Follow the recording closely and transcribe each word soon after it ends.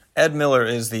Ed Miller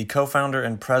is the co-founder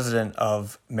and president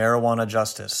of Marijuana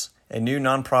Justice, a new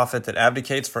nonprofit that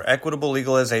advocates for equitable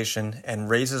legalization and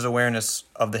raises awareness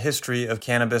of the history of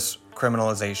cannabis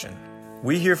criminalization.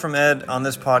 We hear from Ed on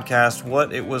this podcast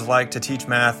what it was like to teach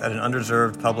math at an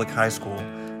underserved public high school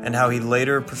and how he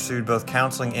later pursued both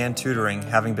counseling and tutoring,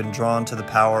 having been drawn to the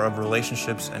power of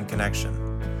relationships and connection.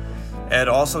 Ed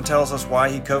also tells us why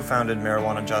he co-founded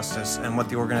Marijuana Justice and what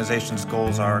the organization's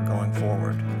goals are going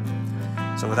forward.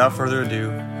 So without further ado,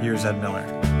 here's Ed Miller.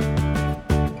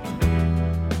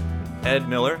 Ed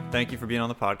Miller, thank you for being on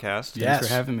the podcast. Yes. Thanks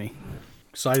for having me.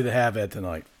 Excited to have Ed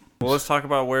tonight. Well, let's talk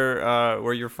about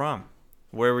where you're from.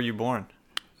 Where were you born?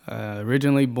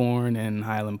 Originally born in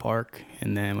Highland Park,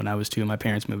 and then when I was 2, my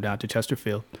parents moved out to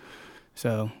Chesterfield.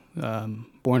 So,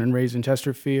 born and raised in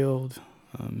Chesterfield,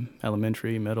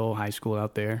 elementary, middle, high school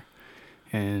out there,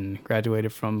 and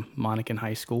graduated from Monacan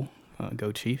High School.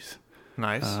 Go Chiefs!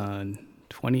 Nice.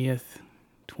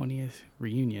 20th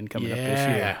reunion coming up this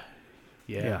year.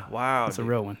 Yeah. Wow. It's a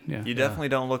real one. Yeah. You definitely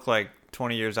don't look like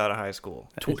 20 years out of high school.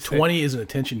 20 is an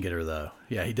attention getter, though.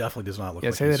 Yeah, he definitely does not look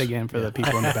like say that again for the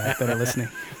people in the back that are listening.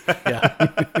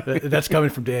 Yeah. That's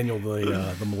coming from Daniel,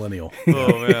 the millennial.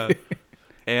 Oh, man.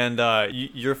 And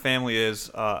your family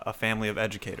is a family of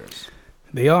educators.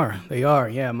 They are.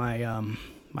 Yeah,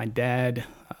 my dad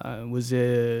was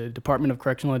a Department of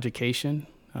Correctional Education.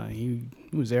 He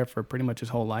was there for pretty much his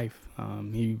whole life.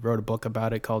 He wrote a book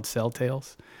about it called Cell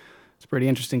Tales. It's pretty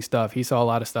interesting stuff. He saw a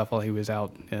lot of stuff while he was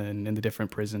out in the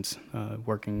different prisons,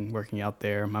 working out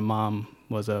there. My mom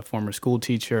was a former school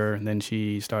teacher, and then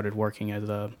she started working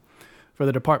for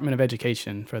the Department of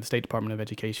Education, for the State Department of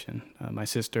Education. My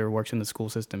sister works in the school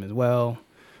system as well.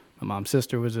 My mom's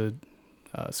sister was a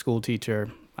school teacher.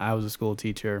 I was a school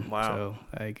teacher. Wow.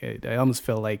 So I almost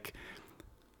feel like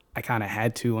I kind of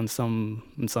had to in some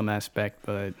aspect,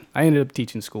 but I ended up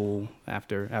teaching school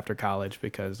after college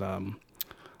because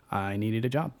I needed a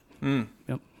job.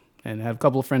 Yep. And I have a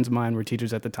couple of friends of mine were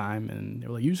teachers at the time, and they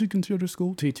were like, "You should consider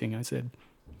school teaching." I said,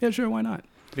 "Yeah, sure, why not?"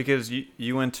 Because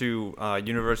you went to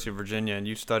University of Virginia and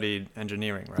you studied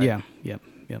engineering, right? Yeah. Yep.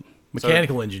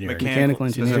 Mechanical engineering. Mechanical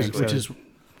engineering. Which is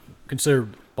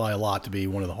considered by a lot to be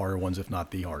one of the harder ones, if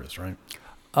not the hardest, right?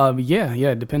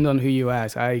 Yeah. Depends on who you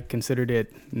ask. I considered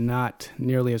it not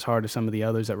nearly as hard as some of the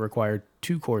others that required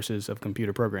 2 courses of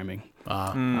computer programming.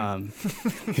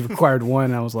 He required 1.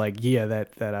 And I was like, yeah,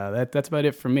 that's about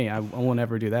it for me. I won't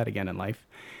ever do that again in life.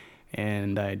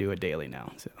 And I do it daily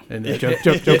now. So And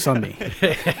jokes on me.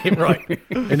 Right.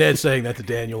 And Ed's saying that to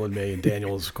Daniel and me, and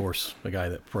Daniel is, of course, the guy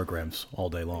that programs all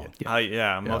day long.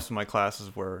 Most of my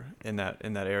classes were in that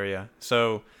area.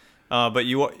 So, but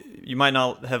you might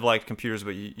not have liked computers,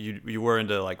 but you were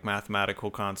into like mathematical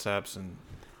concepts and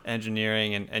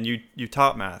engineering, and you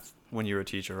taught math when you were a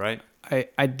teacher, right?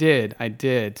 I did.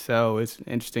 So it's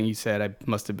interesting you said I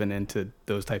must have been into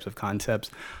those types of concepts.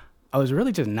 I was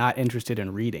really just not interested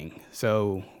in reading.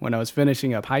 So when I was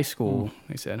finishing up high school,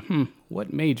 I said,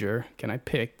 what major can I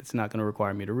pick that's not going to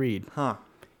require me to read?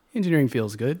 Engineering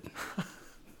feels good.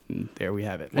 And there we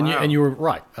have it. And you were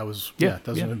right. It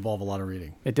doesn't involve a lot of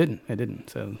reading. It didn't.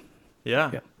 So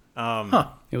yeah.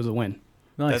 It was a win.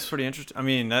 Nice. That's pretty interesting. I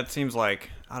mean, that seems like,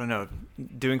 I don't know,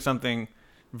 doing something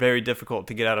very difficult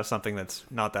to get out of something that's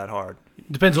not that hard.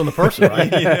 Depends on the person, right?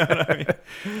 You know what I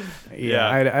mean? Yeah.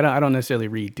 I don't necessarily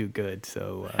read too good,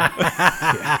 so.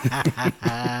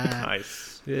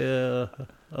 Nice. Yeah.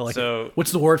 I like So- it.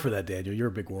 What's the word for that, Daniel? You're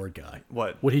a big word guy.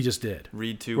 What? What he just did.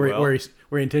 Read too where, well?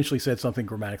 Where he intentionally said something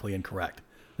grammatically incorrect.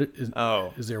 Is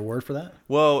there a word for that?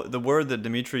 Well, the word that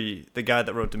the guy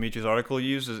that wrote Dimitri's article,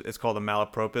 used is called a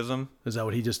malapropism. Is that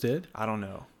what he just did? I don't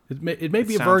know. It may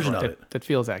be a sounds version right. of it. That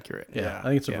feels accurate. Yeah, I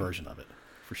think it's a version of it,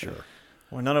 for sure.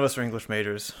 Well, none of us are English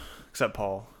majors, except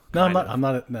Paul. No, Kind of. I'm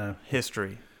not. No.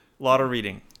 History. A lot of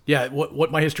reading. Yeah, what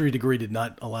my history degree did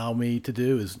not allow me to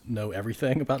do is know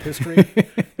everything about history,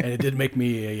 and it did make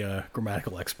me a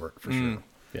grammatical expert, for sure.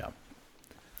 Yeah.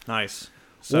 Nice.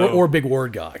 So, Or big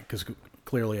word guy, because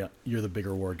clearly you're the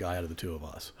bigger word guy out of the two of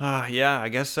us. yeah, I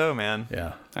guess so, man.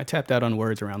 Yeah. I tapped out on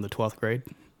words around the 12th grade.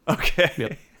 Okay.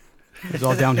 Yep. It was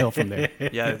all downhill from there.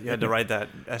 Yeah, you had to write that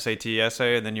SAT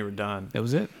essay, and then you were done. That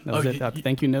was it.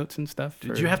 Thank you notes and stuff.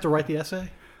 Did you have to write the essay?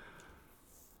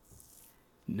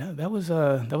 No, that was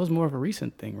more of a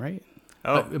recent thing, right?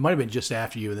 Oh, It might have been just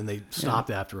after you, and then they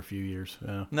stopped after a few years.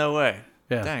 Yeah. no way.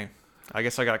 Yeah. Dang. I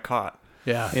guess I got caught.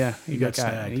 Yeah. Yeah, You got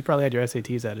got snagged. you probably had your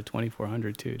SATs out of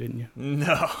 2400 too, didn't you?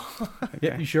 No.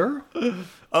 Yeah, you sure?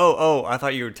 Oh, I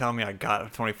thought you were telling me I got a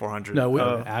 2400. No,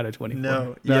 Out of 24.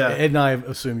 No. No, Yeah. Ed and I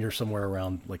assume you're somewhere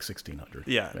around like 1600.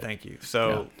 Yeah, thank you.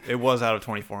 So it was out of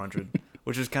 2400.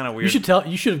 which is kind of weird.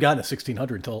 You should have gotten a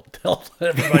 1600. Tell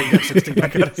everybody you got 1600. I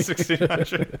got a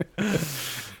 1600,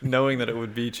 knowing that it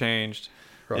would be changed.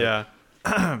 Right.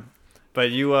 Yeah,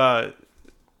 but you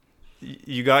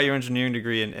got your engineering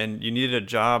degree and you needed a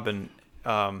job, and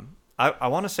I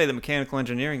want to say that mechanical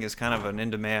engineering is kind of an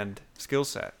in-demand skill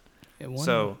set. Yeah,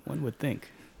 one would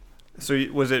think. So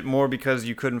was it more because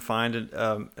you couldn't find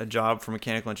a job for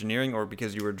mechanical engineering, or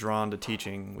because you were drawn to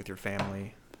teaching with your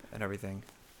family and everything?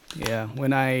 Yeah,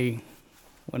 when I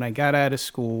got out of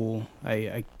school,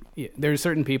 there are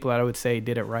certain people that I would say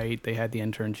did it right. They had the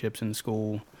internships in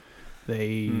school.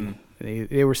 They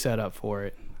were set up for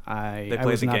it. I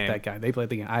was not that guy. They played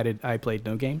the game. I played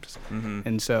no games,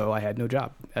 and so I had no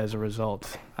job as a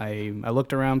result. I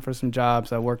looked around for some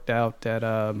jobs. I worked out at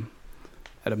a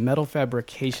metal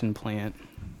fabrication plant,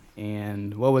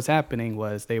 and what was happening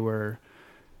was they were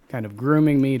kind of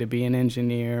grooming me to be an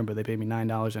engineer, but they paid me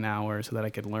 $9 an hour so that I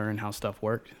could learn how stuff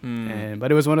worked.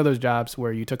 But it was one of those jobs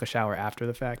where you took a shower after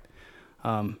the fact.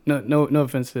 No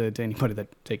offense to anybody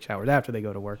that takes showers after they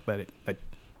go to work, but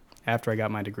after I got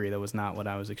my degree, that was not what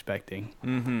I was expecting.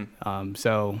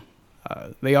 So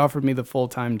they offered me the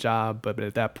full-time job, but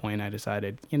at that point I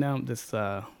decided, this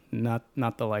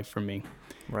not the life for me.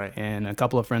 Right. And a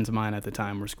couple of friends of mine at the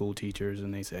time were school teachers,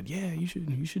 and they said, "Yeah, you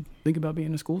should think about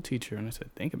being a school teacher." And I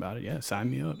said, "Think about it. Yeah, sign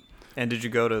me up." And did you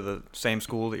go to the same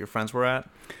school that your friends were at?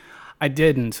 I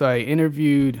didn't. So I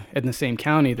interviewed in the same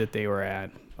county that they were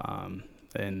at.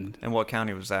 And what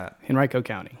county was that? Henrico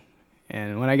County.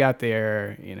 And when I got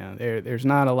there, there's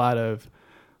not a lot of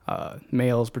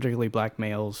males, particularly black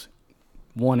males,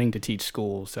 wanting to teach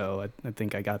school. So I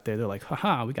think I got there. They're like,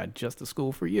 "Haha, we got just the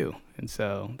school for you." And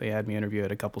so they had me interview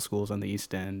at a couple schools on the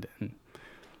East End, and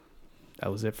that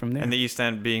was it from there. And the East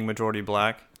End being majority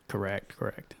black? Correct.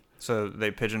 So they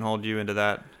pigeonholed you into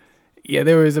that? Yeah,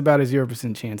 there was about a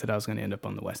 0% chance that I was going to end up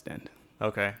on the West End.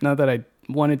 Okay. Not that I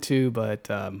wanted to, but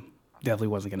definitely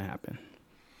wasn't going to happen.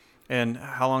 And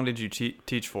how long did you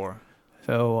teach for?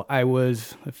 So I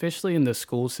was officially in the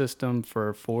school system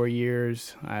for 4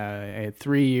 years. I had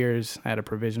 3 years. I had a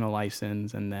provisional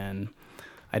license, and then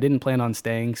I didn't plan on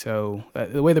staying. So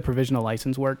the way the provisional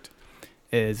license worked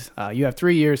is you have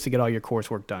 3 years to get all your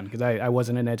coursework done, because I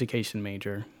wasn't an education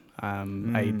major. I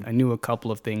knew a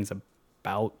couple of things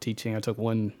about teaching. I took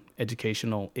one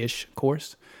educational-ish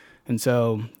course. And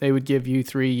so they would give you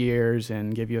 3 years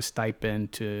and give you a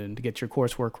stipend to get your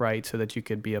coursework right so that you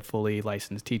could be a fully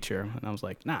licensed teacher. And I was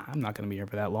like, nah, I'm not going to be here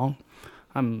for that long.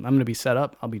 I'm going to be set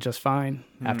up. I'll be just fine.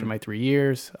 After my 3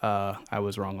 years, I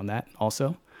was wrong on that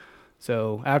also.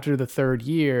 So after the third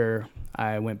year,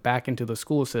 I went back into the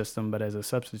school system, but as a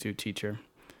substitute teacher.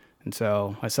 And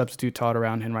so I substitute taught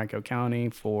around Henrico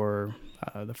County for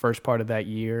the first part of that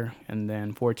year. And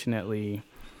then fortunately,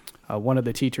 one of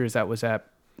the teachers that was at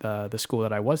the school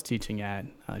that I was teaching at,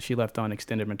 she left on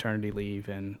extended maternity leave,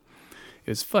 and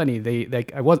it was funny.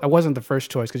 I wasn't the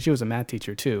first choice, because she was a math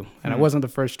teacher too, and I wasn't the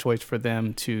first choice for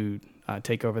them to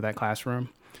take over that classroom.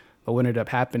 But what ended up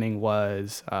happening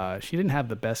was she didn't have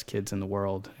the best kids in the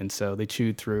world, and so they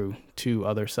chewed through 2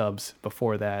 other subs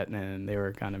before that, and they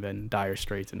were kind of in dire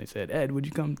straits. And they said, "Ed, would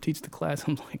you come teach the class?"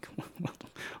 I'm like,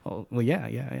 well, yeah,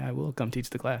 I will come teach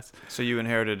the class. So you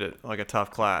inherited a tough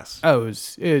class. Oh,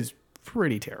 it was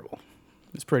pretty terrible.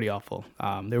 It's pretty awful.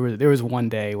 There was one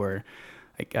day where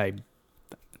I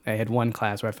had one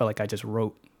class where I felt like I just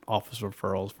wrote office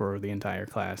referrals for the entire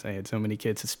class. I had so many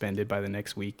kids suspended by the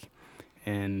next week,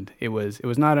 and it was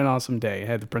not an awesome day. I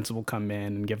had the principal come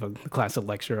in and give the class a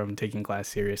lecture of taking class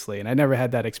seriously, and I never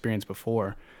had that experience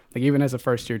before. Like, even as a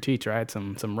first year teacher, I had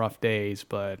some rough days,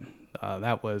 but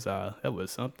that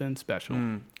was something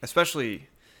special. Especially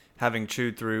having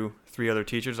chewed through 3 other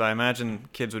teachers, I imagine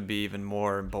kids would be even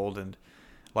more emboldened.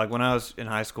 Like when I was in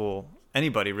high school,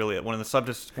 anybody really, when a sub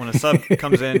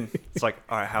comes in, it's like,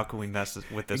 all right, how can we mess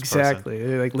with this person? Exactly.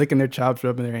 They're like licking their chops,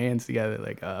 rubbing their hands together,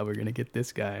 like, we're going to get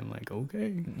this guy. I'm like,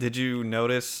 okay. Did you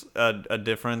notice a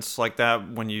difference like that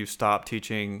when you stopped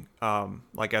teaching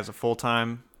like as a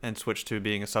full-time and switched to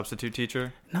being a substitute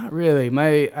teacher? Not really.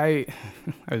 I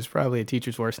was probably a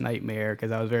teacher's worst nightmare,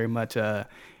 because I was very much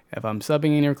if I'm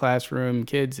subbing in your classroom,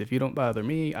 kids, if you don't bother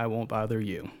me, I won't bother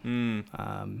you.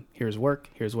 Here's work.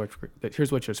 Here's what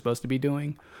you're supposed to be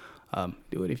doing.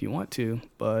 Do it if you want to,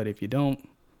 but if you don't,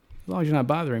 as long as you're not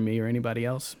bothering me or anybody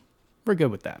else, we're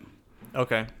good with that.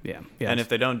 Okay. Yeah. And if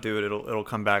they don't do it, it'll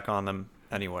come back on them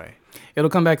anyway. It'll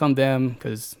come back on them,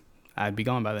 because I'd be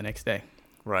gone by the next day.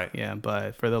 Right. Yeah,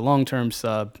 but for the long-term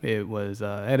sub, it was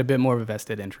I had a bit more of a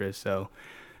vested interest, so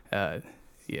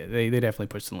yeah, they definitely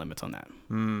pushed some limits on that.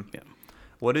 Yeah.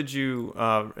 What did you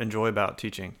enjoy about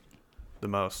teaching the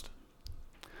most?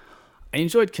 I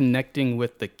enjoyed connecting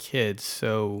with the kids.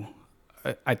 So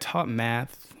I taught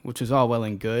math, which is all well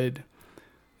and good.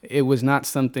 It was not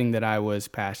something that I was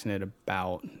passionate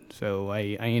about. So I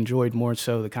enjoyed more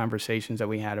so the conversations that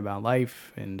we had about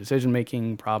life and decision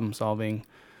making, problem solving.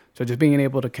 So just being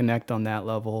able to connect on that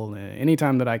level,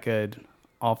 anytime that I could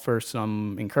offer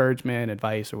some encouragement,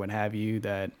 advice, or what have you,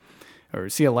 that or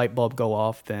see a light bulb go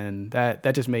off, then that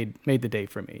just made the day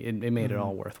for me. It made it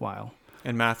all worthwhile.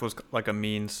 And math was like a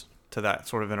means to that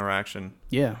sort of interaction.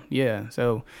 Yeah.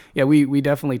 So, yeah, we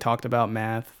definitely talked about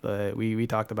math. We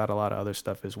talked about a lot of other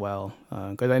stuff as well.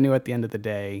 Because I knew at the end of the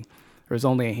day, there was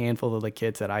only a handful of the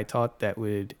kids that I taught that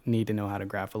would need to know how to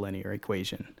graph a linear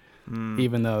equation,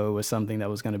 even though it was something that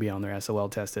was going to be on their SOL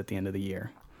test at the end of the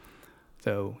year.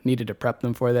 So, needed to prep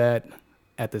them for that.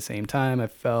 At the same time, I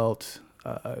felt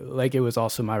like it was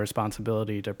also my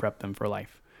responsibility to prep them for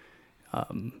life.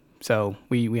 So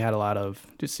we had a lot of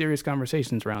just serious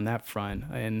conversations around that front.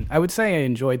 And I would say I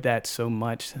enjoyed that so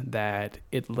much that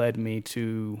it led me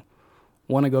to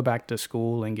want to go back to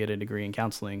school and get a degree in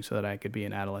counseling so that I could be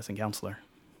an adolescent counselor.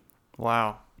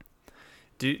 Wow.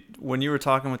 When you were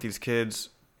talking with these kids,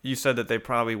 you said that they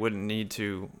probably wouldn't need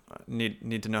to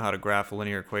know how to graph a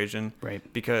linear equation. Right.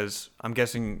 Because I'm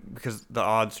guessing because the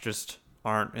odds just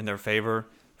aren't in their favor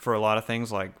for a lot of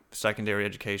things like secondary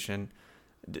education.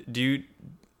 Do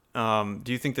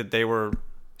you think that they were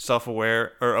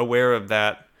self-aware or aware of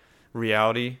that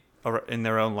reality in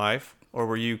their own life, or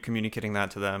were you communicating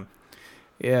that to them?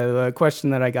 Yeah, the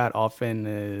question that I got often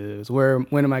is when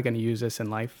am I going to use this in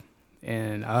life?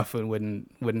 And I often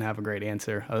wouldn't have a great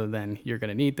answer other than you're going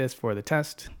to need this for the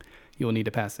test. You will need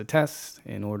to pass the test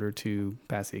in order to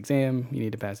pass the exam. You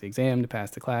need to pass the exam to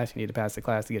pass the class. You need to pass the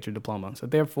class to get your diploma. So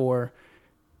therefore,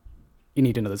 you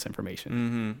need to know this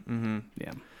information.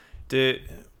 Yeah.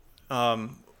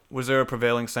 Was there a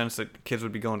prevailing sense that kids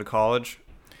would be going to college?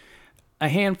 A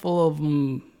handful of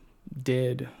them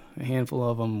did. A handful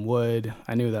of them would.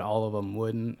 I knew that all of them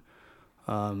wouldn't.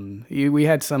 We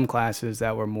had some classes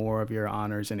that were more of your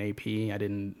honors and AP. I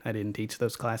didn't teach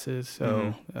those classes,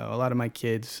 so a lot of my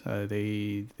kids,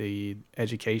 they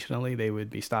educationally, they would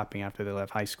be stopping after they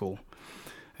left high school.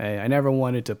 I never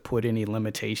wanted to put any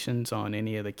limitations on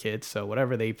any of the kids, so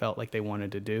whatever they felt like they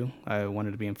wanted to do, I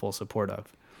wanted to be in full support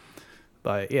of.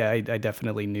 But yeah, I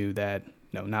definitely knew that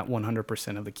not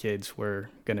 100% of the kids were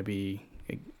going to be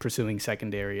pursuing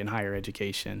secondary and higher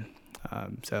education.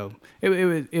 So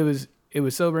it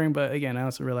was sobering, but again, I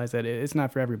also realized that it's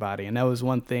not for everybody. And that was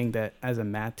one thing that as a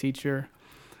math teacher,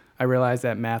 I realized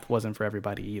that math wasn't for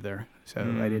everybody either. So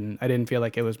I didn't feel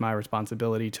like it was my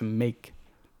responsibility to make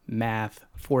math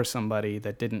for somebody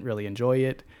that didn't really enjoy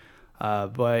it.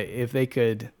 But if they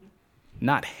could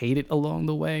not hate it along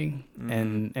the way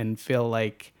and feel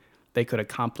like they could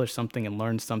accomplish something and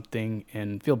learn something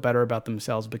and feel better about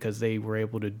themselves because they were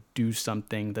able to do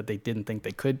something that they didn't think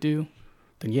they could do,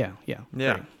 then yeah.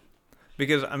 Great.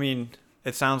 Because, I mean,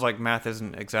 it sounds like math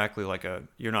isn't exactly like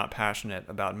you're not passionate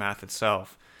about math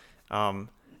itself.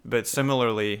 But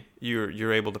similarly,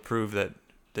 you're able to prove that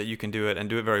you can do it and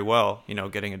do it very well,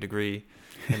 getting a degree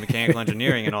in mechanical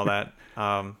engineering and all that.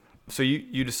 So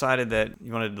you decided that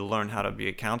you wanted to learn how to be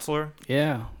a counselor?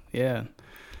 Yeah.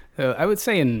 So I would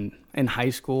say in high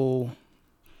school,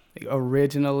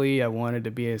 originally I wanted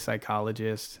to be a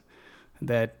psychologist.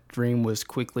 That dream was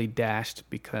quickly dashed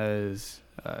because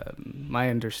my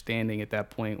understanding at that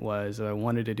point was I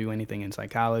wanted to do anything in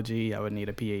psychology, I would need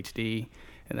a PhD,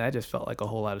 and that just felt like a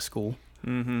whole lot of school.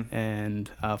 And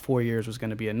 4 years was going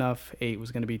to be enough. 8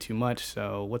 was going to be too much.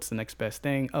 So what's the next best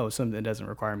thing? Oh, something that doesn't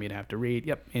require me to have to read.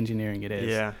 Yep, engineering it is.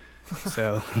 Yeah.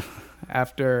 So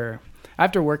after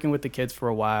working with the kids for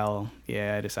a while,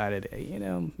 I decided,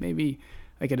 maybe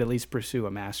I could at least pursue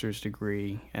a master's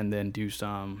degree and then do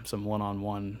some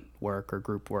one-on-one work or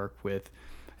group work with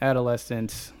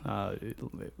adolescents,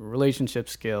 relationship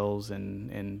skills,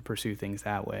 and pursue things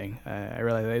that way. I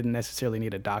realized I didn't necessarily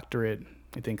need a doctorate.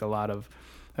 I think a lot of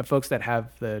folks that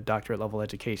have the doctorate level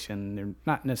education, they're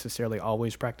not necessarily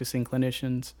always practicing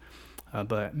clinicians,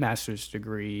 but master's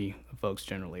degree folks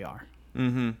generally are.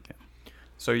 Yeah.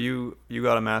 So you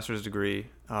got a master's degree,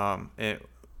 and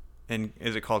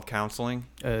is it called counseling?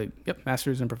 Yep,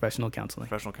 master's in professional counseling.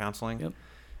 Professional counseling? Yep.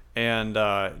 And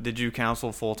did you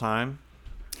counsel full time?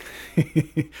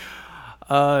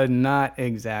 Not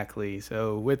exactly.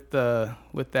 So with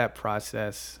that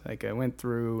process, like I went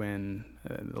through, and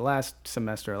the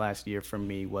last year for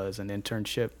me was an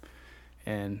internship.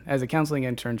 And as a counseling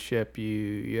internship,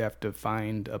 you have to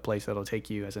find a place that'll take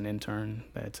you as an intern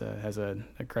that has an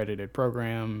accredited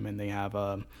program, and they have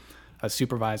a a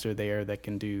supervisor there that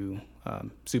can do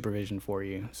supervision for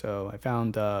you. So I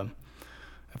found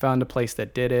a place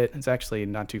that did it. It's actually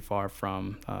not too far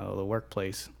from the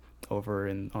workplace over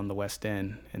on the West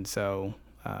End, and so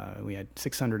we had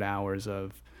 600 hours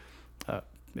of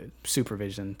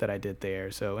supervision that I did there.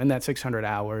 So in that 600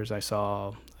 hours, I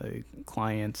saw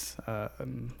clients,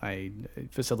 I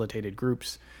facilitated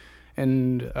groups,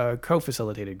 and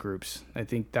co-facilitated groups. I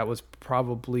think that was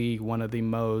probably one of the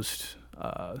most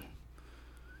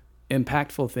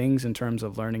impactful things in terms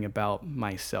of learning about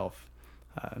myself.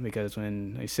 Because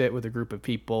when I sit with a group of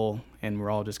people and we're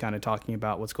all just kind of talking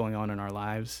about what's going on in our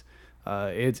lives,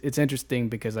 it's interesting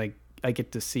because I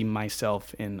get to see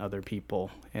myself in other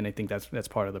people, and I think that's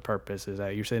part of the purpose. Is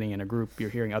that you're sitting in a group, you're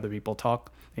hearing other people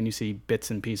talk, and you see bits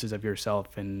and pieces of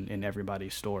yourself in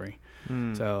everybody's story.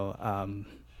 So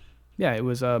yeah, it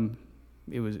was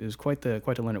quite the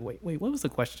learning. Wait, what was the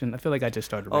question? I feel like I just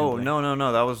started rambling. Oh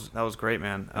no, that was great,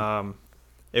 man.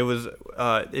 It was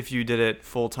if you did it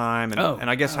full time, and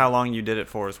I guess how long you did it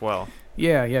for as well.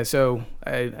 Yeah. So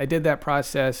I did that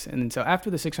process, and so after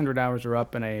the 600 hours are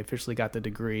up and I officially got the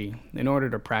degree, in order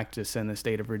to practice in the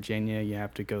state of Virginia, you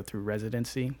have to go through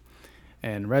residency.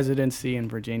 And residency in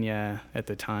Virginia at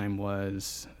the time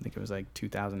was, I think it was like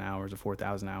 2,000 hours or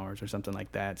 4,000 hours or something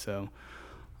like that. So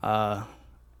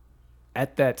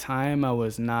at that time, I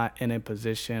was not in a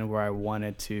position where I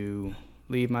wanted to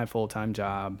leave my full-time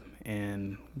job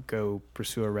and go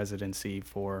pursue a residency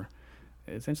for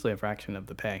essentially a fraction of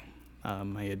the pay.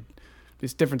 I had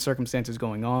just different circumstances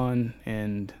going on,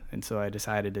 and so I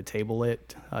decided to table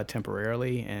it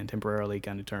temporarily, and temporarily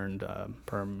kind of turned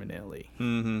permanently.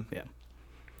 Mm-hmm. Yeah.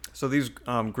 So these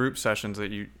group sessions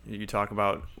that you talk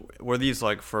about, were these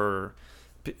like for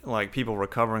like people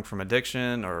recovering from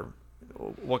addiction, or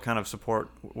what kind of support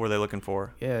were they looking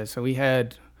for? Yeah, so we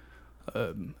had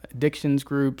addictions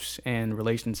groups and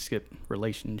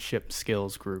relationship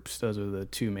skills groups. Those are the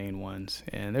two main ones,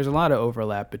 and there's a lot of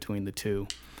overlap between the two.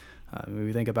 When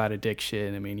we think about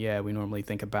addiction, I mean, yeah, we normally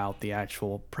think about the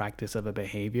actual practice of a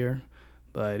behavior,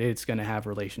 but it's going to have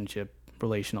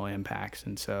relational impacts,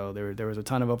 and so there was a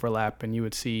ton of overlap, and you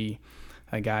would see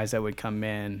guys that would come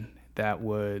in that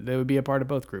would be a part of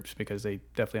both groups because they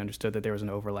definitely understood that there was an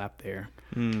overlap there.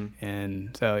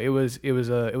 And so it was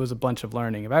a bunch of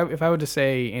learning. If I were to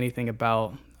say anything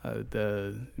about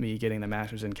me getting the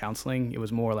master's in counseling, it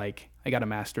was more like I got a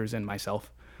master's in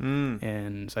myself.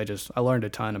 And so I learned a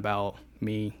ton about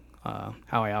me,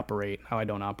 how I operate, how I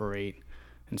don't operate.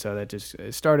 And so that just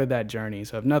started that journey.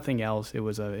 So if nothing else, it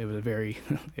was a very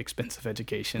expensive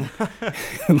education,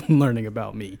 learning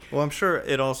about me. Well, I'm sure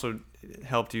it also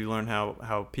helped you learn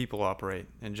how people operate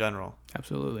in general.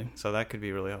 Absolutely. So that could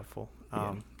be really helpful.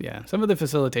 Yeah. Some of the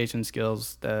facilitation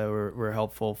skills were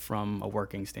helpful from a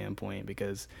working standpoint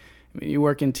because I mean, you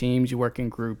work in teams, you work in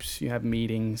groups, you have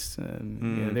meetings. You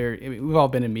know, we've all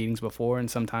been in meetings before,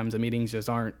 and sometimes the meetings just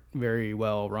aren't very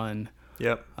well run.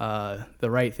 Yep. The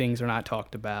right things are not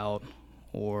talked about,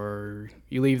 or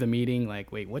you leave the meeting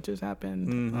like, wait, what just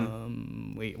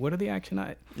happened? Wait, what are the action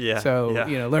items? Yeah. So, yeah.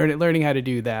 you know, learning how to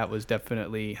do that was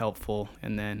definitely helpful.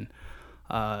 And then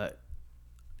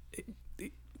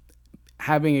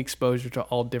having exposure to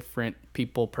all different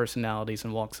people, personalities,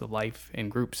 and walks of life in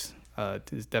groups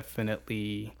has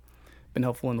definitely been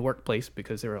helpful in the workplace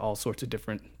because there are all sorts of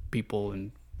different people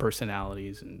and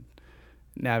personalities, and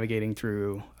navigating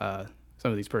through some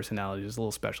of these personalities is a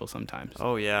little special sometimes.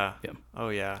 Oh, yeah. Yeah. Oh,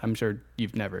 yeah. I'm sure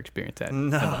you've never experienced that.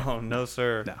 No,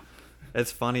 sir. No.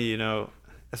 It's funny, you know,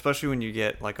 especially when you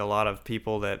get like a lot of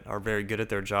people that are very good at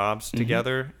their jobs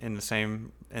together in the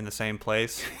same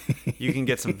place, you can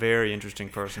get some very interesting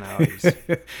personalities.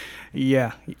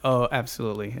 Yeah. Oh,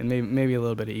 absolutely. And maybe a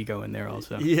little bit of ego in there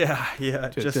also. Yeah.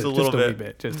 Just a little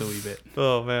bit. Just a wee bit.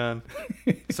 Oh, man.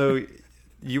 So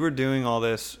you were doing all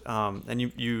this, and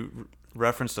you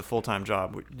referenced a full-time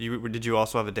job. Did you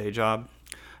also have a day job?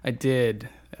 I did.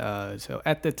 So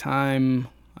at the time,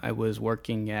 I was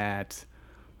working at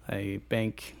a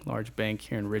large bank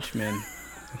here in Richmond.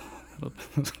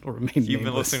 You've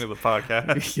been listening to the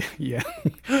podcast. Yeah.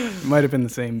 It might have been the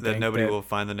same that bank nobody will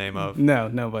find the name of. No,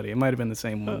 nobody. It might have been the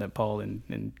same one that Paul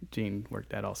and Gene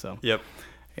worked at also. Yep.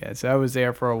 Yeah, so I was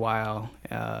there for a while.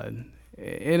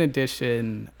 In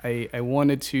addition, I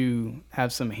wanted to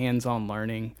have some hands-on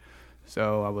learning,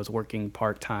 so I was working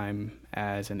part-time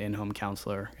as an in-home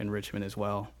counselor in Richmond as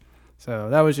well. So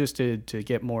that was just to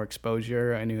get more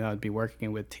exposure. I knew I would be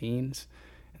working with teens,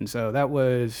 and so that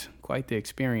was quite the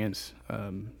experience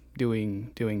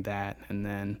doing that. And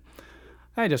then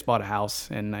I just bought a house,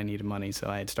 and I needed money, so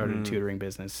I had started a tutoring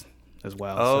business as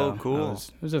well. Oh, so cool.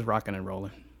 It was just rocking and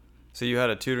rolling. So you had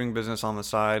a tutoring business on the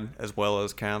side as well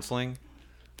as counseling,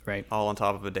 Right. all on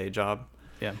top of a day job.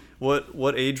 Yeah.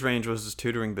 What age range was this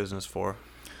tutoring business for?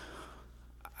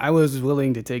 I was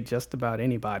willing to take just about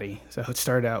anybody. So it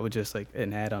started out with just like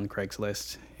an ad on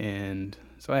Craigslist. And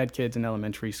so I had kids in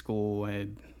elementary school, I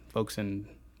had folks in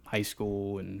high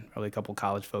school, and probably a couple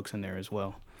college folks in there as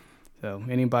well. So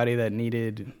anybody that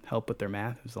needed help with their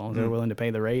math, as long as they're willing to pay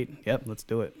the rate, yep, let's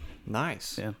do it.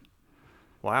 Nice. Yeah.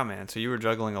 Wow, man. So you were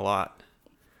juggling a lot.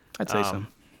 I'd say so.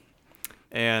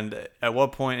 And at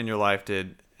what point in your life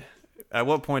did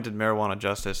Marijuana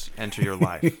Justice enter your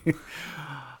life?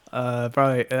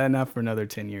 Probably not for another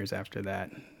 10 years after that.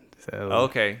 So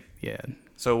Okay. yeah.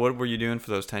 So what were you doing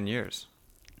for those 10 years?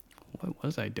 What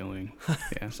was I doing?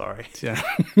 Yeah. Sorry. Yeah.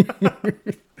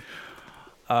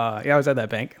 I was at that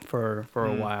bank for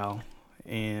a while,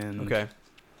 and Okay.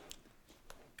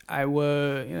 I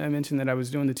mentioned that I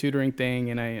was doing the tutoring thing,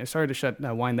 and I started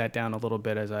to wind that down a little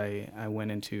bit as I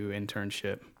went into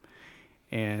internship,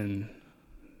 and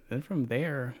then from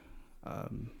there, I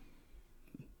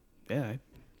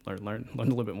learned a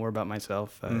little bit more about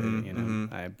myself.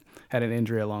 I had an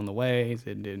injury along the way,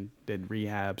 did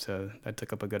rehab, so that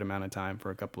took up a good amount of time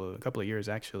for a couple of years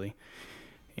actually,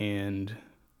 and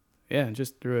yeah,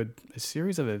 just through a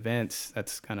series of events,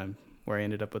 that's kind of where I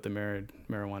ended up with the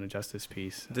marijuana justice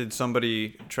piece. Did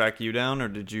somebody track you down or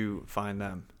did you find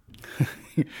them?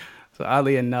 So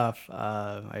oddly enough,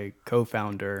 my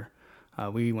co-founder,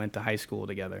 we went to high school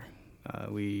together. I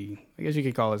guess you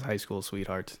could call us high school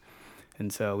sweethearts.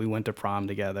 And so we went to prom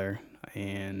together,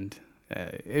 and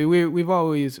we've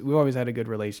always had a good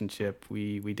relationship.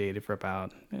 We dated for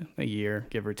about a year,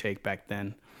 give or take, back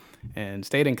then, and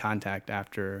stayed in contact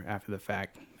after the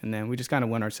fact. And then we just kind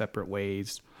of went our separate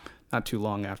ways not too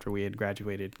long after we had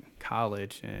graduated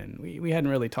college, and we hadn't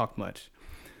really talked much.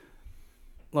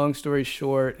 Long story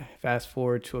short, fast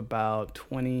forward to about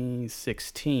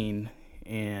 2016,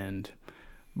 and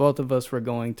both of us were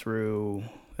going through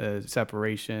a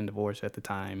separation, divorce at the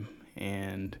time,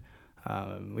 and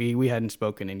we hadn't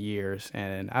spoken in years.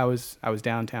 And I was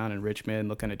downtown in Richmond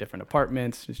looking at different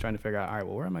apartments, just trying to figure out, all right,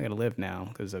 well, where am I going to live now?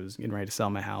 Because I was getting ready to sell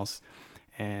my house.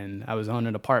 And I was on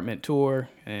an apartment tour,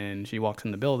 and she walked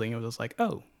in the building. It was like,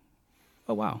 oh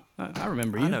wow, I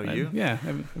remember you. I know you. Yeah, I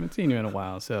haven't seen you in a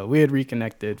while. So we had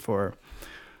reconnected for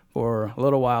a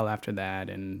little while after that,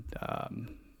 and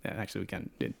actually we kind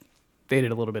of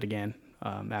dated a little bit again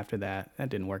after that. That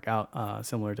didn't work out,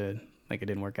 similar to like it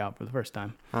didn't work out for the first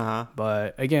time. Uh-huh.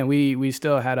 But again, we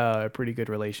still had a pretty good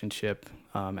relationship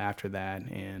after that.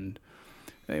 And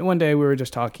one day we were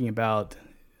just talking about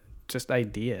just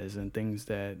ideas and things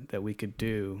that we could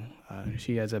do.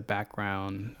 She has a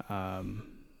background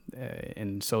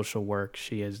in social work.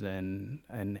 She is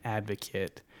an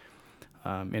advocate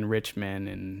in Richmond,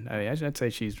 and I'd say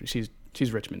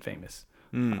she's Richmond famous,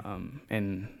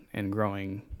 and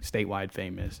growing statewide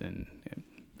famous, and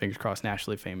fingers crossed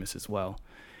nationally famous as well.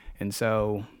 And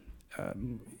so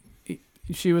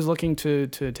she was looking to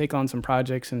take on some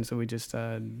projects, and so we just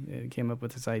came up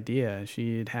with this idea.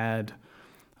 She had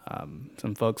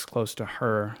some folks close to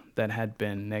her that had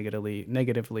been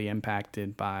negatively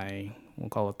impacted by, we'll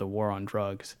call it, the war on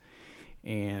drugs,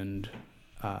 and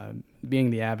being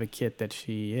the advocate that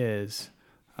she is,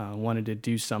 wanted to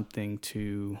do something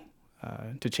to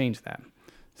change that.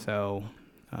 So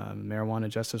Marijuana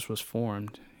Justice was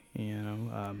formed.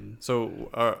 So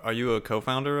are you a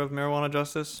co-founder of Marijuana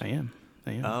Justice? I am.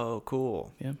 Oh,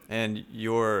 cool. Yeah. And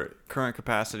your current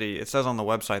capacity, it says on the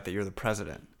website that you're the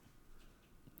president.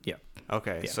 Yeah.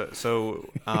 Okay. Yeah. So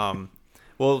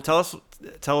well,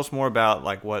 tell us more about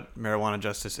like what Marijuana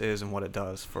Justice is and what it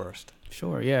does first.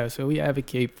 Sure. Yeah. So we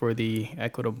advocate for the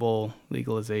equitable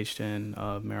legalization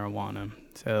of marijuana.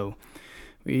 So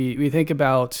we think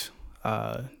about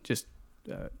just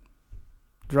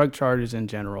drug charges in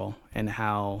general, and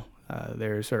how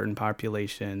there are certain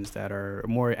populations that are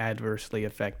more adversely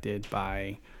affected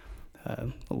by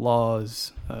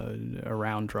laws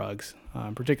around drugs,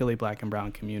 particularly Black and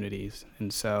brown communities.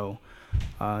 And so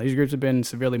these groups have been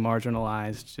severely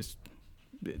marginalized just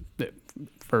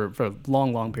for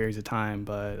long periods of time,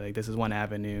 but like this is one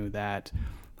avenue that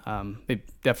they've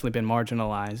definitely been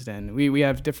marginalized. And we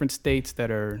have different states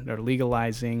that are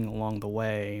legalizing along the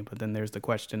way, but then there's the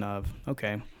question of,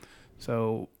 okay,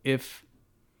 so if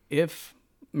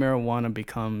marijuana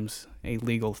becomes a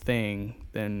legal thing,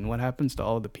 then what happens to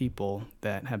all the people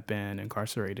that have been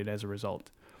incarcerated as a result?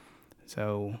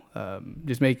 So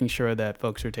just making sure that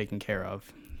folks are taken care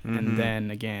of. Mm-hmm. And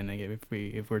then again,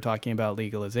 if we're talking about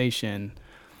legalization,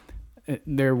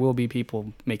 there will be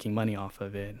people making money off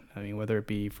of it. I mean, whether it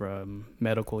be from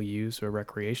medical use or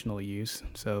recreational use.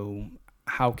 So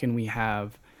how can we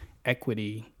have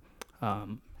equity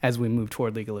as we move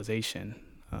toward legalization?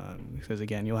 Because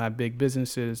again, you'll have big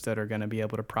businesses that are going to be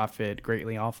able to profit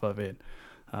greatly off of it.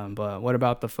 But what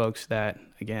about the folks that,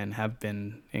 again, have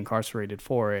been incarcerated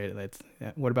for it?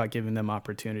 What about giving them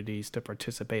opportunities to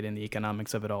participate in the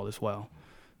economics of it all as well?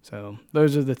 So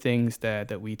those are the things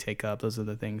that we take up. Those are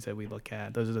the things that we look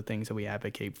at. Those are the things that we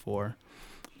advocate for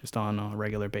just on a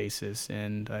regular basis.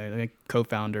 And I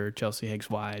co-founder Chelsea Higgs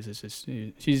Wise is just,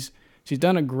 she's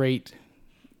done a great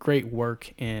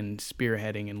work in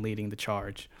spearheading and leading the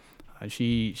charge.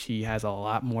 She has a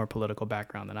lot more political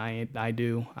background than I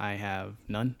do. I have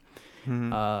none.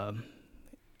 Mm-hmm.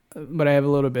 But I have a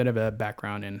little bit of a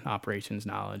background in operations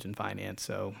knowledge and finance,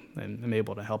 so I'm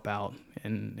able to help out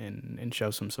and show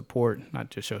some support, not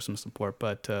just show some support,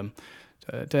 but to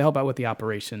help out with the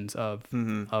operations of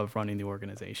running the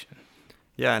organization.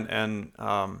 Yeah, and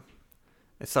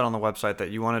it said on the website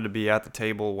that you wanted to be at the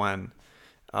table when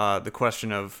the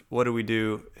question of what do we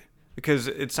do, because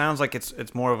it sounds like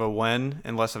it's more of a when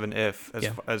and less of an if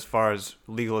as far as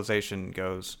legalization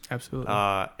goes. Absolutely.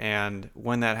 And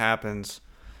when that happens,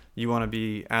 you want to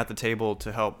be at the table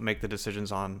to help make the decisions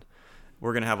on,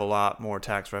 we're going to have a lot more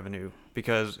tax revenue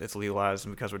because it's legalized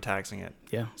and because we're taxing it.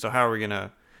 Yeah. So how are we going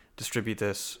to distribute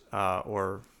this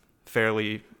or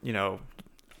fairly,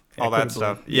 all that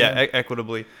stuff? Yeah.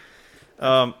 Equitably.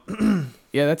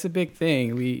 Yeah, that's a big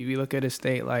thing. We look at a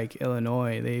state like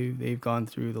Illinois. They've gone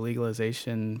through the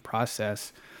legalization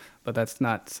process, but that's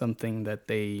not something that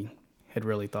they had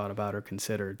really thought about or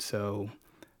considered. So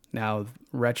now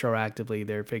retroactively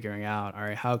they're figuring out, all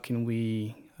right, how can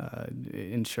we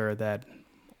ensure that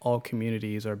all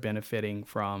communities are benefiting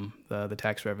from the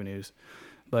tax revenues?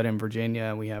 But in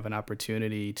Virginia, we have an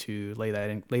opportunity to lay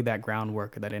that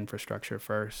groundwork, that infrastructure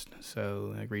first.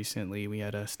 So recently we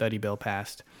had a study bill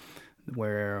passed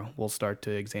where we'll start to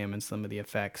examine some of the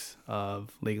effects of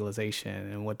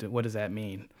legalization and what does that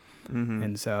mean. Mm-hmm.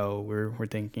 And so we're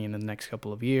thinking in the next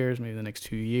couple of years, maybe the next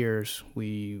 2 years,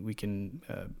 we can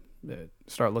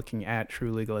start looking at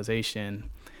true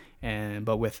legalization.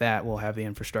 But with that, we'll have the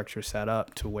infrastructure set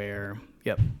up to where,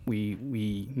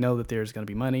 we know that there's going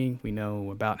to be money, we know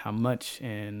about how much,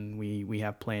 and we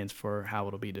have plans for how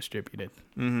it'll be distributed.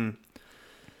 Mm-hmm.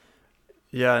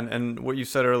 Yeah, and what you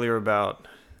said earlier about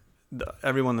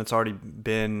everyone that's already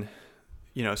been,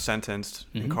 sentenced,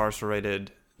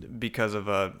 incarcerated because of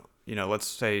a, let's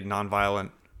say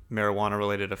nonviolent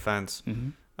marijuana-related offense.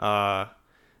 Mm-hmm.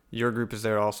 Your group is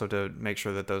there also to make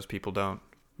sure that those people don't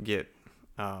get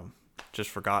just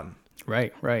forgotten.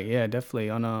 Right. Yeah, definitely.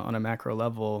 On a macro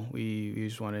level, we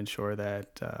just want to ensure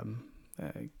that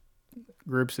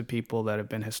groups of people that have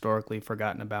been historically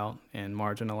forgotten about and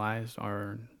marginalized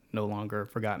are no longer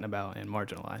forgotten about and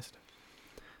marginalized.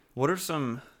 What are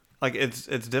some,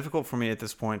 it's difficult for me at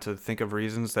this point to think of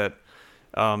reasons that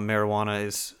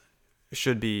marijuana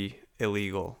should be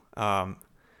illegal.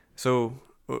 So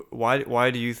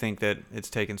why do you think that it's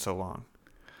taken so long?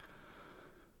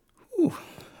 Ooh,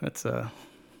 that's a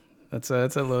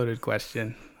loaded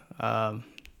question. I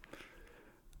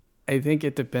think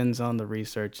it depends on the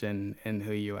research and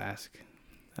who you ask.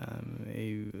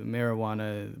 A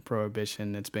marijuana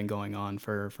prohibition that's been going on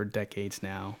for decades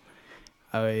now.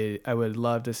 I would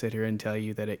love to sit here and tell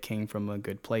you that it came from a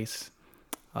good place,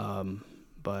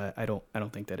 but I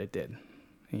don't think that it did.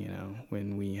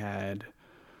 When we had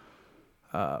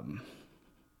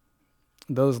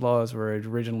those laws were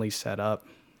originally set up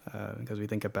because we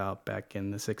think about back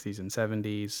in the 60s and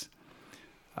 70s,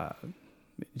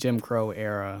 Jim Crow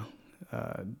era.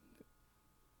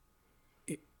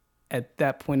 At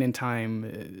that point in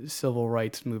time, civil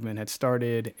rights movement had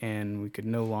started, and we could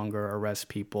no longer arrest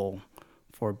people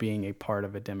for being a part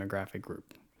of a demographic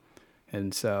group.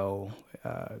 And so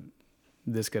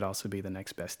this could also be the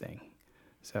next best thing.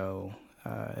 So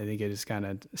I think it just kind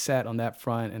of sat on that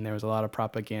front, and there was a lot of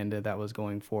propaganda that was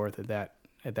going forth at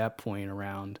that point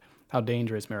around how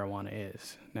dangerous marijuana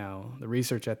is. Now, the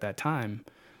research at that time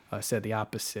said the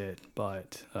opposite,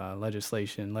 but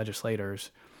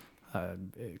legislators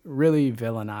really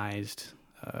villainized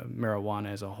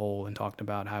marijuana as a whole and talked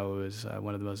about how it was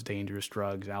one of the most dangerous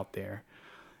drugs out there.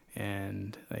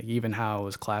 And even how it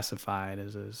was classified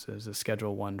as a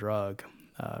Schedule I drug.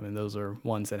 And those are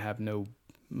ones that have no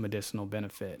medicinal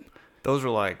benefit. Those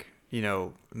are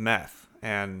meth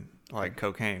and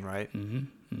cocaine, right?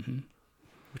 Mm-hmm. Mm-hmm.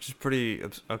 Which is pretty,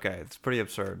 it's pretty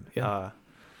absurd. Yeah.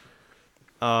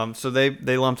 So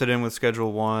they lumped it in with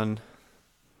Schedule I,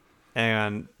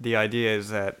 and the idea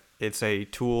is that it's a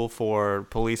tool for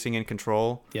policing and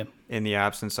control. Yep. In the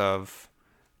absence of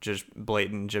just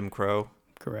blatant Jim Crow.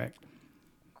 Correct.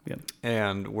 Yep.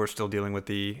 And we're still dealing with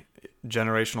the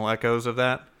generational echoes of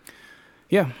that.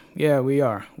 Yeah, we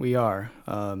are.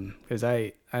 Because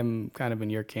I'm kind of in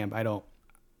your camp. I don't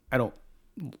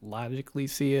logically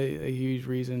see a huge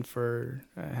reason for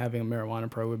having a marijuana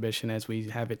prohibition as we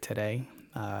have it today.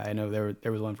 I know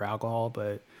there was one for alcohol,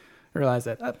 but I realized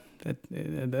that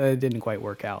didn't quite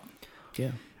work out.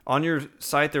 Yeah. On your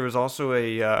site, there was also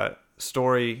a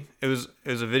story. It was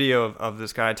a video of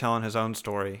this guy telling his own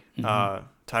story. Mm-hmm.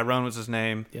 Tyrone was his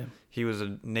name. Yeah. He was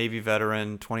a Navy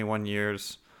veteran, 21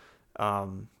 years.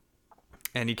 And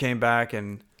he came back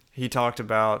and he talked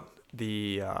about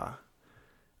the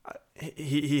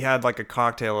he had like a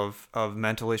cocktail of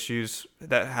mental issues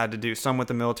that had to do some with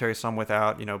the military, some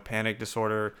without, panic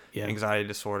disorder, anxiety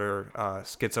disorder,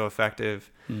 schizoaffective.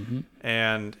 Mm-hmm.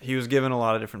 And he was given a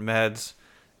lot of different meds.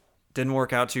 Didn't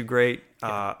work out too great,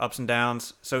 ups and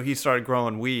downs. So he started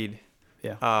growing weed.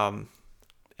 Yeah.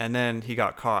 And then he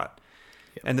got caught.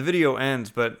 Yeah. And the video ends,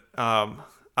 but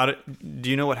do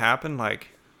you know what happened? Like,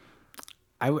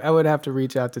 I would have to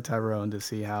reach out to Tyrone to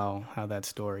see how that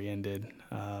story ended.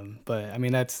 But I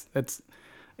mean, I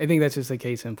think that's just a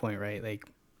case in point, right? Like,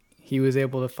 he was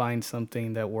able to find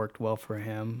something that worked well for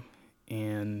him,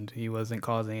 and he wasn't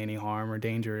causing any harm or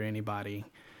danger to anybody.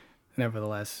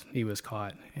 Nevertheless, he was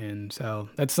caught. And so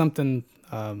that's something,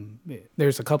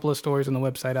 there's a couple of stories on the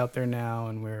website out there now,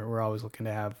 and we're always looking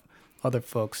to have other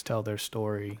folks tell their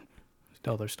story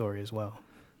as well.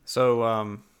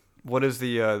 So, what is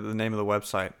the name of the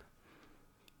website?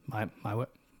 My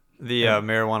what? The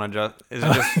marijuana is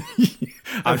it just?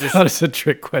 I thought it's a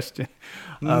trick question.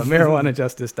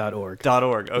 Marijuanajustice.org.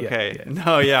 .org. Okay. Yeah.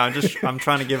 No, yeah. I'm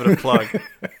trying to give it a plug.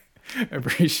 I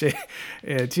appreciate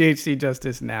it. THC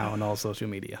Justice now on all social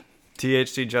media.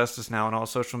 THC Justice now on all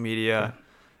social media.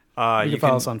 Yeah. You can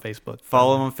follow us on Facebook.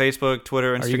 Follow them on Facebook,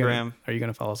 Twitter, Instagram. Are you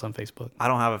going to follow us on Facebook? I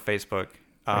don't have a Facebook.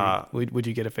 Would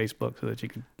you get a Facebook so that you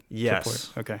could Yes.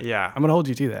 support? Okay. Yeah. I'm going to hold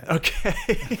you to that.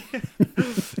 Okay.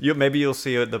 Maybe you'll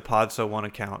see the Pod So One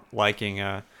account liking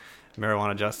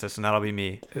Marijuana Justice, and that'll be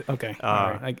me. Okay.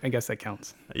 All right. I guess that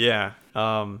counts. Yeah.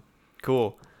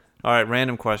 Cool. All right.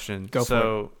 Random question. Go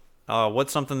for it.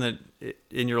 What's something that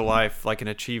in your life, like an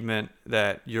achievement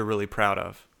that you're really proud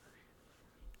of?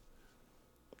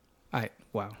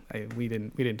 We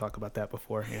didn't talk about that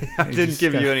before. Yeah. I didn't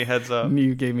give you any heads up.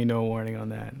 You gave me no warning on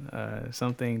that.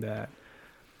 Something that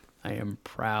I am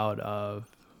proud of.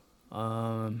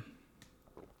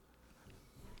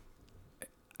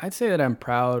 I'd say that I'm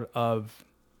proud of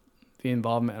the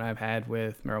involvement I've had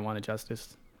with marijuana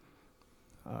justice.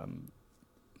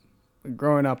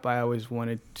 Growing up, I always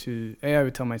wanted to. I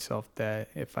would tell myself that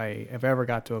if I ever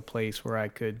got to a place where I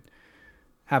could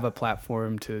have a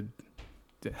platform to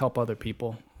help other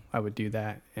people, I would do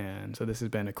that. And so this has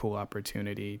been a cool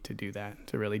opportunity to do that,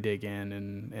 to really dig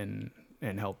in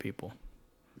and help people.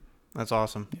 That's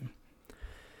awesome.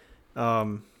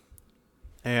 Yeah.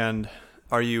 And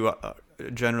are you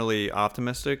generally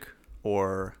optimistic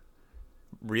or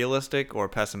realistic or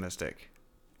pessimistic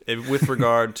with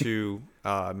regard to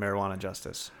marijuana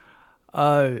justice?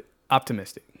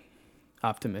 Optimistic.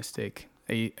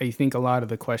 I think a lot of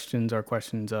the questions are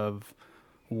questions of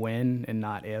when and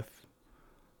not if.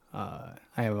 I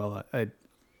have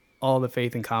all the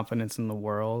faith and confidence in the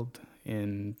world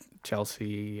in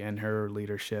Chelsea and her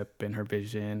leadership and her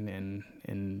vision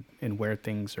and where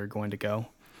things are going to go.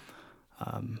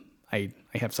 I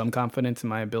have some confidence in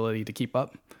my ability to keep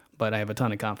up, but I have a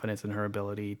ton of confidence in her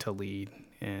ability to lead.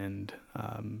 And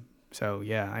so,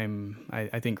 yeah,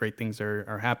 I think great things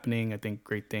are happening. I think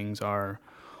great things are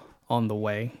on the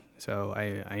way. So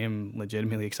I am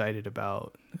legitimately excited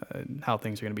about how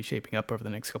things are going to be shaping up over the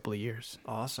next couple of years.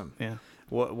 Awesome. Yeah.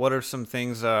 What are some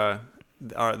things that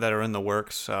are in the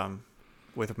works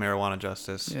with marijuana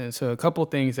justice? Yeah. So a couple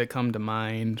of things that come to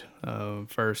mind.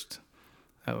 First,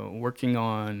 working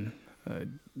on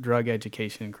drug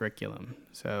education curriculum.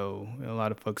 So a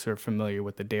lot of folks are familiar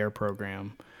with the DARE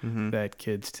program that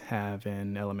kids have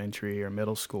in elementary or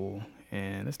middle school,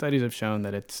 and the studies have shown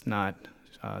that it's not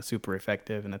super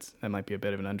effective, and that might be a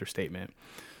bit of an understatement.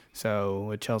 So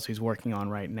what Chelsea's working on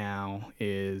right now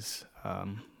is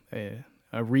a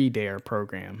RE-DARE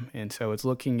program, and so it's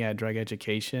looking at drug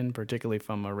education, particularly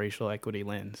from a racial equity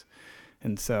lens.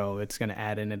 And so it's going to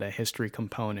add in a history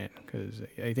component, because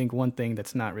I think one thing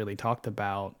that's not really talked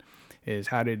about is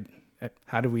how did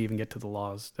we even get to the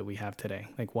laws that we have today?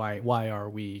 Like why are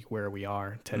we where we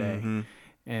are today?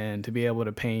 And to be able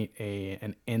to paint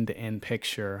an end-to-end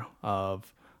picture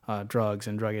of drugs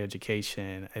and drug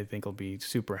education, I think will be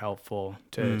super helpful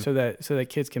so that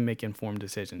kids can make informed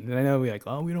decisions. And I know we're like,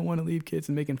 oh, we don't want to leave kids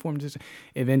and make informed decisions.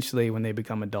 Eventually, when they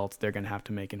become adults, they're going to have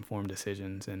to make informed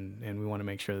decisions, and we want to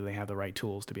make sure that they have the right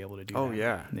tools to be able to do that. Oh,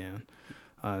 yeah.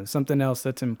 Yeah. Something else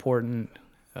that's important,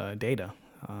 data.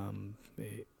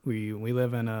 We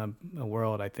live in a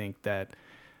world, I think, that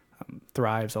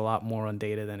thrives a lot more on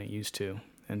data than it used to.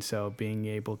 And so being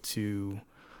able to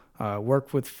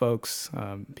work with folks,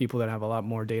 people that have a lot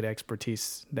more data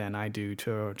expertise than I do,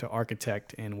 to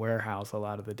architect and warehouse a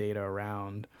lot of the data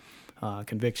around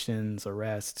convictions,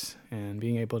 arrests, and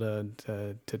being able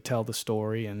to tell the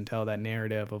story and tell that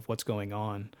narrative of what's going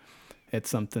on. It's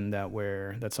something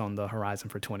that's on the horizon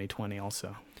for 2020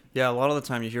 also. Yeah, a lot of the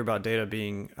time you hear about data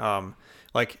being,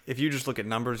 like, if you just look at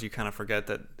numbers, you kind of forget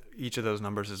that each of those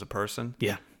numbers is a person.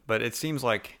 Yeah. But it seems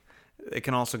like it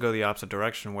can also go the opposite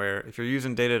direction, where if you're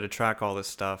using data to track all this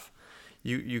stuff,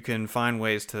 you can find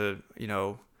ways to,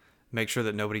 make sure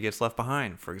that nobody gets left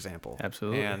behind, for example.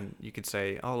 Absolutely. And you could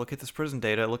say, oh, look at this prison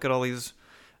data. Look at all these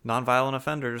nonviolent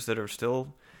offenders that are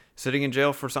still sitting in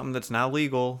jail for something that's now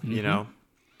legal,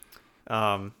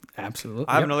 Absolutely.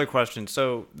 I have another question.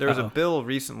 So there was a bill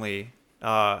recently,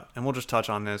 and we'll just touch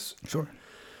on this. Sure.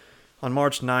 On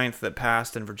March 9th that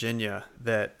passed in Virginia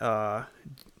that,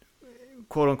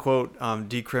 quote unquote,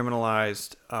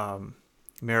 decriminalized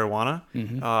marijuana.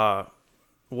 Mm-hmm.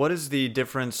 What is the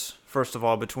difference, first of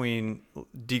all, between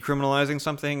decriminalizing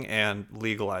something and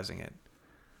legalizing it?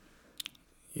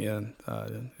 Yeah,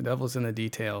 the devil's in the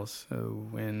details. So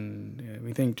when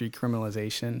we think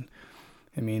decriminalization,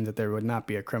 it means that there would not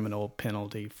be a criminal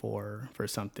penalty for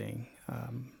something.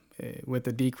 With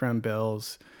the decrim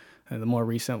bills, the more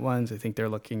recent ones, I think they're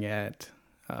looking at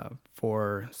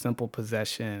for simple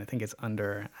possession, I think it's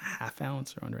under a half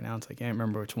ounce or under an ounce. I can't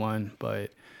remember which one,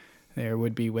 but there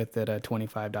would be with it a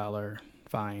 $25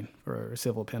 fine for a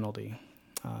civil penalty.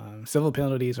 Civil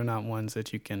penalties are not ones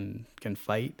that you can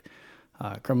fight.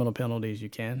 Criminal penalties you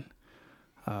can.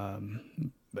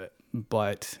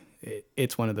 But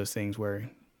it's one of those things where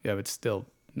it's still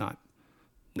not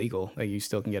legal. Like, you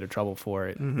still can get in trouble for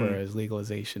it, whereas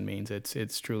legalization means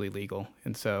it's truly legal.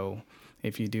 And so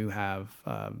if you do have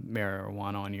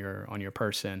marijuana on your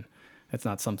person, that's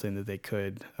not something that they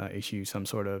could issue some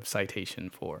sort of citation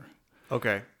for.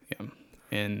 Okay. Yeah.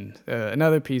 And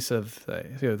another piece of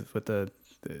with the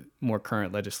more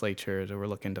current legislature that we're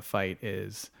looking to fight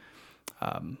is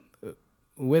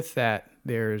with that,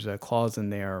 there's a clause in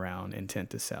there around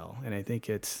intent to sell. And I think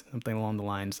it's something along the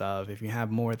lines of, if you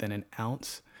have more than an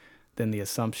ounce, then the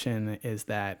assumption is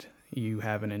that you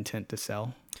have an intent to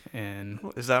sell. And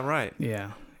is that right?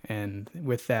 Yeah. And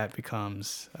with that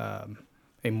becomes a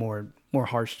more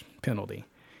harsh penalty.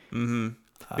 Mm-hmm.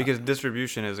 Because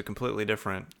distribution is a completely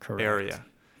different area.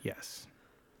 Yes.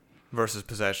 Versus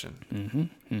possession. Mm-hmm.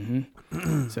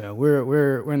 Mm-hmm. So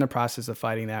we're in the process of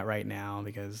fighting that right now,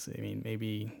 because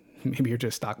maybe you're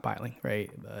just stockpiling, right?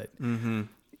 But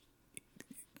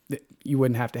you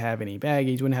wouldn't have to have any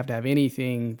baggage, you wouldn't have to have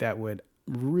anything that would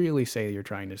really say you're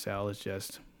trying to sell. It's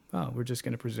just, we're just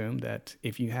going to presume that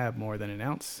if you have more than an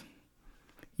ounce,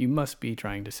 you must be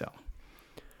trying to sell.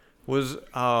 Was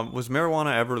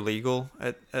marijuana ever legal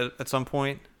at some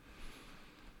point?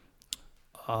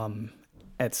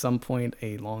 At some point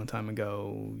a long time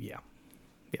ago, yeah.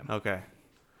 Okay.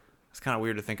 It's kind of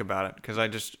weird to think about it, because I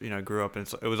just, grew up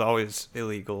and it was always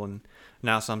illegal, and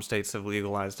now some states have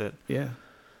legalized it. Yeah.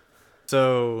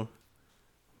 So,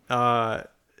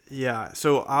 yeah.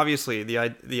 So obviously the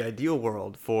ideal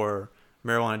world for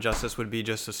marijuana justice would be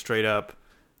just a straight up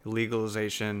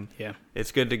legalization. Yeah.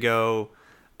 It's good to go.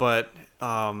 But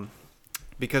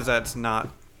because that's not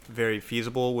very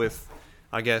feasible with,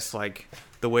 I guess, like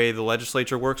the way the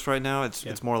legislature works right now,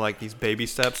 it's more like these baby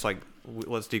steps, like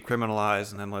let's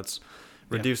decriminalize and then let's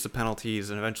reduce the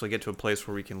penalties and eventually get to a place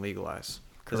where we can legalize.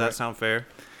 Correct. Does that sound fair?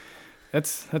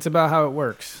 That's about how it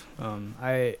works. I'm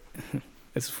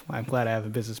glad I have a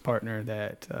business partner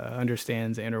that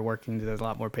understands the inner workings. There's a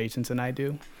lot more patience than I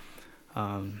do.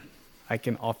 I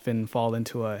can often fall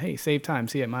into a, hey, save time,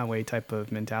 see it my way type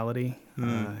of mentality.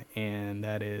 And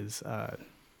that is,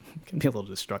 can be a little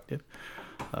destructive.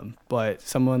 But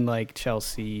someone like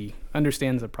Chelsea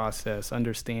understands the process,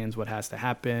 understands what has to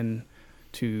happen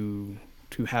to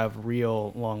have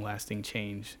real long-lasting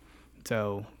change.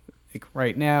 So like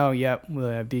right now, we'll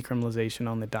have decriminalization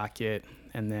on the docket,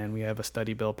 and then we have a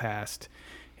study bill passed.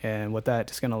 And what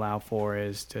that's going to allow for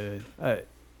is to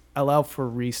allow for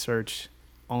research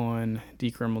on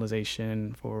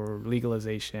decriminalization, for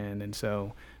legalization. And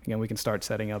so, again, we can start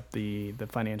setting up the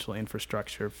financial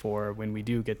infrastructure for when we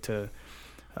do get to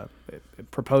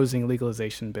proposing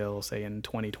legalization bill, say in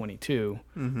 2022,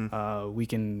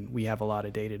 we have a lot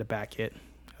of data to back it,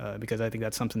 because I think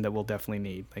that's something that we'll definitely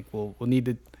need. Like we'll need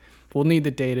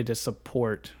the data to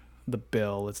support the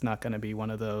bill. It's not going to be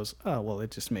one of those, oh well,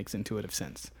 it just makes intuitive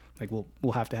sense. Like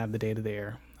we'll have to have the data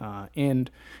there, and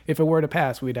if it were to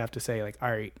pass, we'd have to say like, all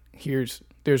right,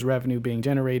 there's revenue being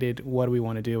generated. What do we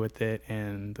want to do with it?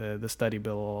 And the study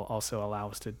bill will also allow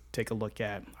us to take a look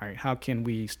at, all right, how can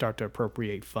we start to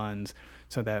appropriate funds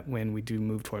so that when we do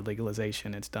move toward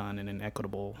legalization, it's done in an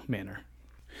equitable manner.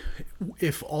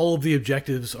 If all of the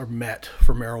objectives are met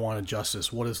for marijuana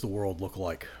justice, what does the world look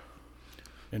like?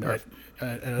 And I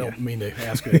don't mean to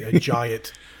ask a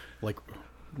giant, like,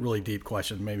 really deep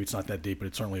question. Maybe it's not that deep, but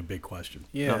it's certainly a big question.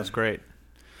 Yeah, No, that's great.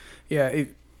 Yeah,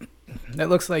 that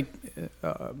looks like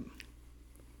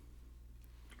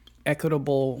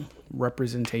equitable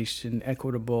representation,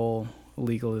 equitable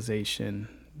legalization.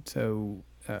 So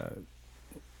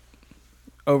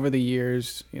over the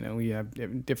years, we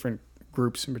have different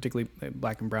groups, and particularly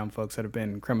Black and brown folks, that have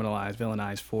been criminalized,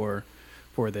 villainized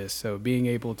for this. So being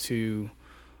able to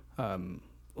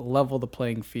level the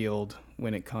playing field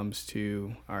when it comes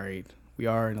to, all right, we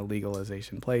are in a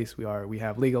legalization place. We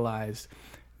have legalized.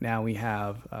 Now we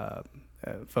have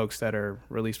folks that are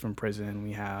released from prison.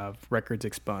 We have records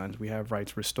expunged. We have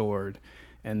rights restored.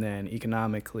 And then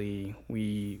economically,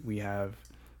 we have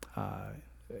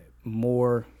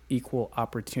more equal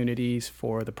opportunities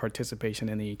for the participation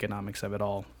in the economics of it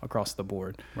all across the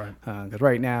board. Right. Because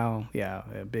right now,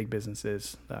 big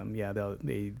businesses,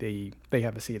 they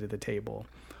have a seat at the table.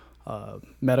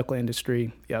 Medical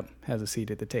industry, has a seat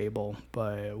at the table.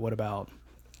 But what about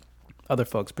other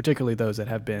folks, particularly those that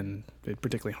have been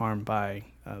particularly harmed by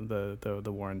the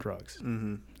war on drugs?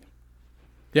 Mm-hmm.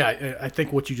 Yeah, I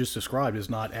think what you just described is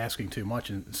not asking too much,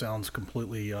 and it sounds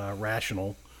completely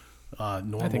rational,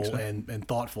 normal, so. and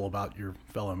thoughtful about your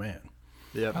fellow man.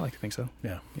 Yeah. I like to think so.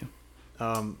 Yeah.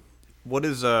 What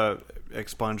is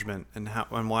expungement,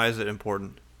 and why is it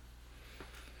important?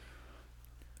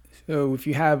 So if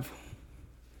you have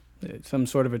some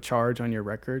sort of a charge on your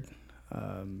record,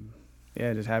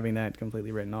 just having that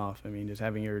completely written off. I mean, just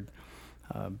having your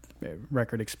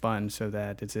record expunged so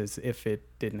that it's as if it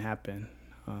didn't happen.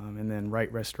 And then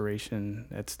right restoration,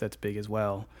 that's big as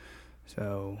well.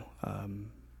 So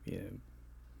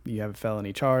you have a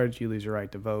felony charge, you lose your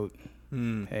right to vote.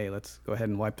 Hey, let's go ahead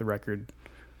and wipe the record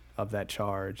of that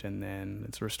charge, and then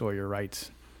let's restore your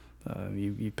rights.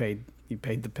 You paid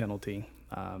the penalty.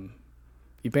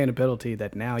 You paid a penalty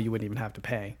that now you wouldn't even have to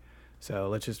pay. So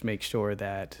let's just make sure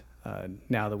that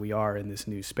now that we are in this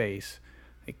new space,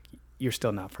 you're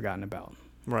still not forgotten about.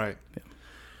 Right.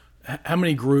 Yeah. How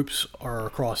many groups are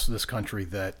across this country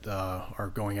that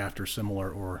are going after similar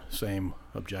or same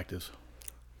objectives?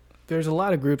 There's a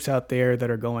lot of groups out there that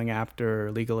are going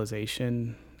after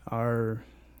legalization. Our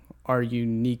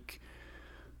unique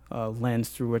lens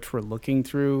through which we're looking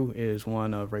through is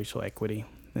one of racial equity,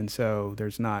 and so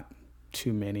there's not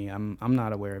too many. I'm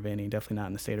not aware of any, definitely not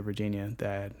in the state of Virginia,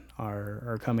 that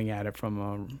are coming at it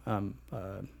from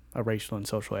a racial and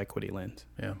social equity lens.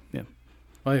 Yeah. Yeah.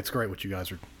 I think it's great what you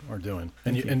guys are doing.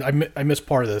 And I missed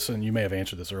part of this, and you may have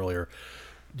answered this earlier.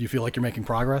 Do you feel like you're making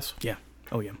progress? Yeah.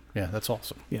 Oh, yeah. Yeah, that's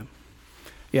awesome. Yeah.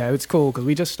 Yeah, it's cool because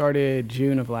we just started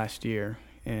June of last year,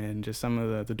 and just some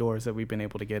of the doors that we've been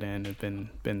able to get in have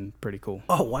been pretty cool.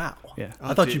 Oh, wow. Yeah.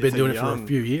 I thought you'd been It's doing it for a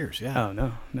few years. Yeah. Oh,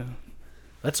 no.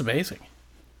 That's amazing.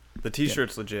 The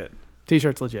T-shirt's legit.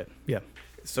 T-shirt's legit. Yeah.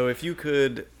 So if you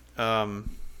could quit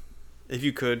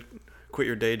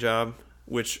your day job,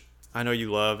 which I know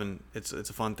you love, and it's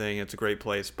a fun thing, it's a great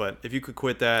place, but if you could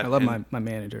quit that, I love my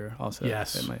manager also.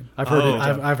 Yes. at I've heard Oh.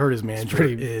 I've heard his manager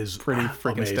is pretty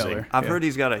freaking amazing. stellar. I've Yeah. heard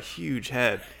he's got a huge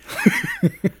head.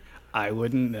 I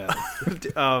wouldn't know.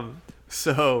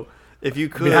 So if you I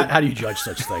could, mean, how do you judge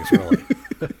such things, really?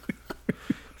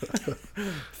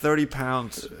 30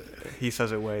 pounds, he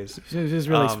says it weighs. She's just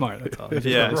really smart. That's all. She's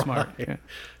yeah. really smart. Yeah.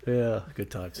 Yeah,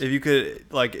 good times. If you could,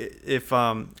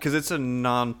 because it's a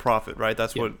non-profit, right?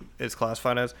 That's what it's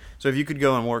classified as. So if you could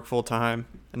go and work full time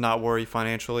and not worry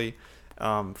financially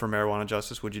for marijuana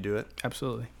justice, would you do it?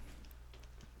 Absolutely.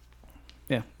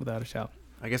 Yeah, without a doubt.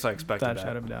 I guess I expected Without a that.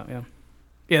 shadow of a doubt. Yeah.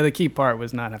 Yeah, the key part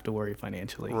was not have to worry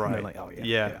financially. Right. They're like, oh yeah,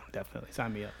 Yeah. definitely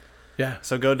sign me up. Yeah.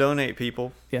 So go donate,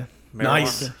 people. Yeah. Marijuana.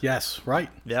 Nice. Yes, right.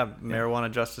 Yeah,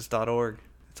 marijuanajustice.org.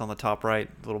 It's on the top right,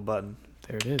 little button.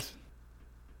 There it is.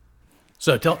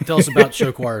 So tell us about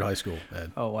Show Choir at High School,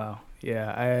 Ed. Oh wow.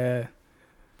 Yeah,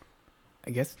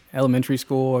 I guess elementary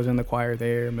school I was in the choir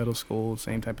there, middle school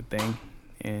same type of thing,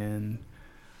 and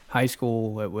high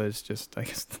school it was just I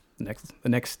guess the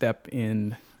next step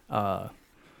in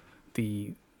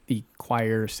the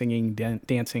choir singing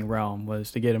dancing realm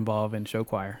was to get involved in show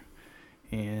choir.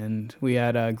 And we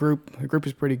had a group. The group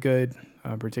is pretty good,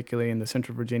 particularly in the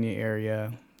Central Virginia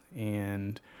area.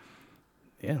 And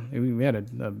yeah, we had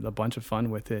a bunch of fun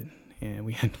with it. And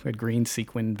we had green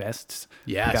sequin vests.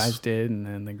 Yes. The guys did, and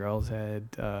then the girls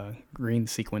had green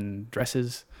sequin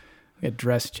dresses. We had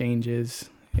dress changes.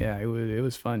 Yeah, it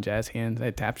was fun. Jazz hands.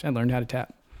 I learned how to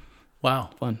tap.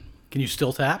 Wow. Fun. Can you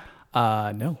still tap?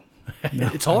 No.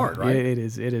 It's hard, right? It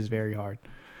is very hard.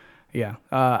 Yeah.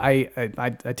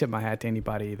 I tip my hat to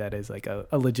anybody that is like a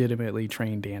legitimately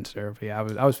trained dancer. But yeah,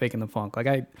 I was faking the funk.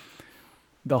 Like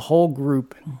the whole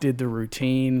group did the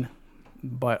routine,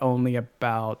 but only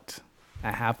about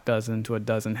a half dozen to a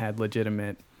dozen had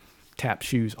legitimate tap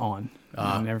shoes on,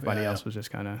 and everybody else was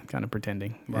just kind of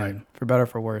pretending. Right. And for better or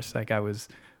for worse, like I was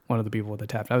one of the people with the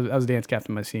tap. I was dance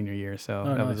captain my senior year, so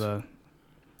nice. I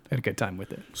had a good time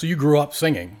with it. So you grew up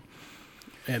singing,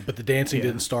 but the dancing Yeah.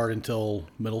 didn't start until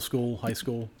middle school, high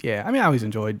school? Yeah, I mean, I always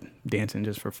enjoyed dancing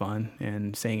just for fun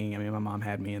and singing. I mean, my mom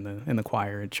had me in the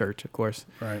choir at church, of course,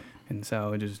 Right. and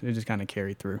so it just kind of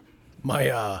carried through.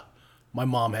 My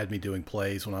mom had me doing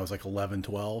plays when I was like 11,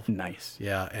 12. Nice.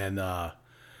 Yeah, and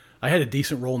I had a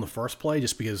decent role in the first play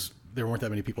just because there weren't that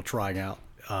many people trying out.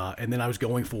 And then I was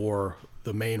going for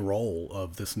the main role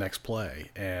of this next play,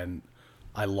 and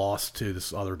I lost to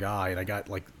this other guy, and I got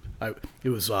it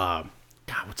was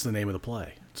what's the name of the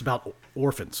play? It's about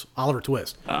orphans, Oliver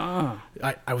Twist.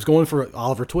 I was going for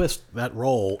Oliver Twist, that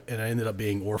role, and I ended up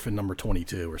being orphan number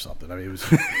 22 or something. I mean,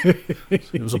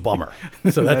 it was a bummer.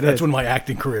 So that's when my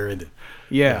acting career ended.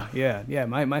 Yeah.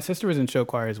 My sister was in show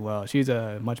choir as well. She's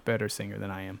a much better singer than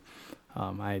I am.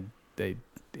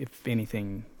 If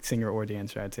anything, singer or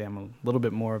dancer, I'd say I'm a little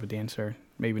bit more of a dancer.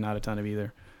 Maybe not a ton of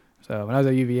either. So when I was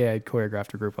at UVA, I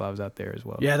choreographed a group while I was out there as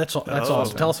well. Yeah, that's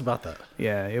awesome. Tell us about that.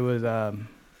 Yeah, it was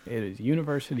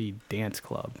University Dance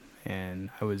Club, and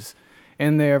I was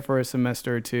in there for a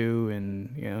semester or two,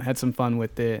 and had some fun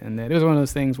with it. And then it was one of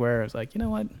those things where I was like, you know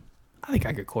what, I think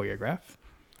I could choreograph.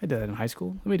 I did that in high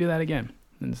school. Let me do that again.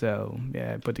 And so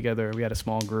yeah, we had a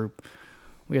small group.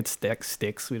 We had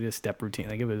sticks. We did a step routine.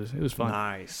 Like it was fun.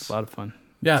 Nice. A lot of fun.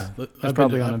 Yeah, That's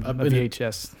probably on a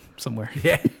VHS somewhere.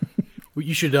 Yeah, well,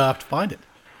 you should have to find it.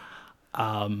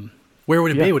 Where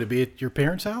would it be? Yeah. Would it be at your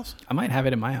parents' house? I might have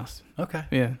it at my house. Okay.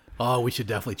 Yeah. Oh, we should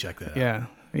definitely check that out.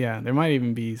 Yeah. There might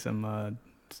even be some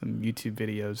YouTube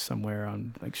videos somewhere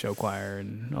on like show choir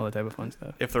and all that type of fun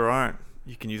stuff. If there aren't,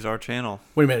 you can use our channel.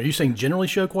 Wait a minute. Are you saying generally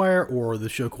show choir or the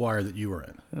show choir that you were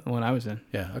in? The one I was in.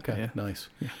 Yeah. Okay. Yeah. Nice.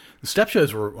 Yeah. The step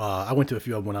shows were. I went to a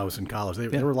few of them when I was in college.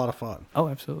 They were a lot of fun. Oh,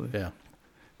 absolutely. Yeah.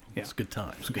 Yeah. It's good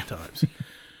times. Good times.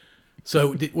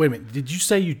 So wait a minute. Did you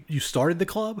say you started the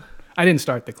club? I didn't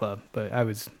start the club, but I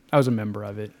was a member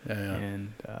of it. Yeah.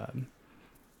 And I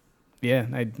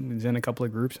was in a couple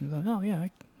of groups and thought, oh yeah,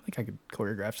 I think I could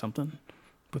choreograph something,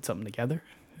 put something together,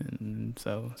 and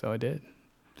so I did.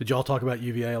 Did y'all talk about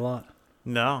UVA a lot?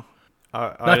 No.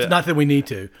 Not that we need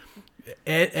to.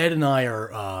 Ed and I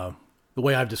are the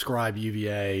way I've described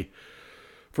UVA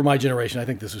for my generation. I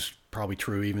think this is probably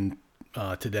true even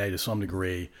today to some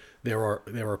degree. There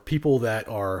are people that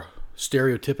are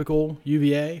stereotypical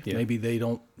UVA. Yeah. Maybe they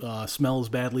don't smell as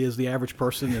badly as the average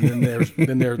person, and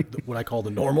then there's what I call the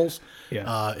normals.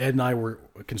 Yeah. Ed and I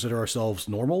consider ourselves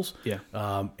normals. Yeah.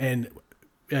 And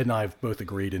Ed and I have both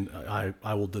agreed, and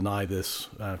I will deny this,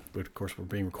 but of course we're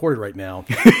being recorded right now.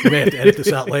 We may have to edit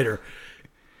this out later.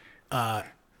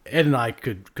 Ed and I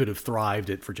could have thrived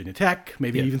at Virginia Tech,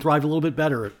 maybe even thrived a little bit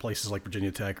better at places like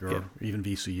Virginia Tech or even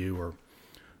VCU or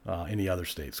any other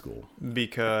state school.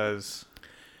 Because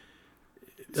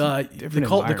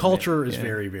the culture is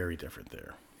very, very different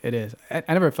there. It is. I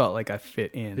never felt like I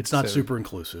fit in. It's not super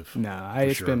inclusive. No,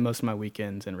 I sure. spent most of my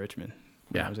weekends in Richmond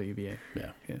when Yeah. I was at UVA.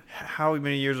 Yeah. how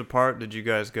many years apart did you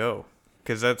guys go?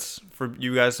 Because that's for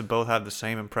you guys to both have the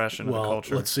same impression of the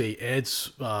culture. Let's see.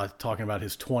 Ed's talking about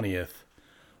his 20th.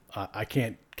 I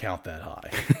can't count that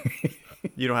high.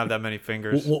 You don't have that many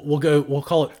fingers. We'll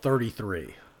call it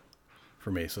 33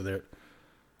 for me. So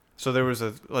So there was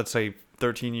a, let's say,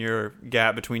 13-year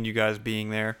gap between you guys being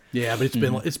there. yeah, but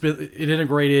it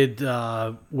integrated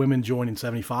women joining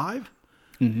 75.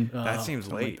 That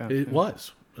seems late. that. It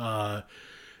was.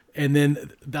 And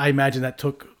then I imagine that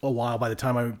took a while. By the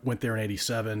time I went there in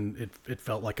 87, it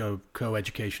felt like a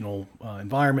co-educational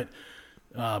environment.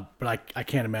 But I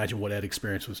can't imagine what Ed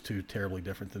experienced was too terribly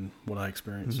different than what I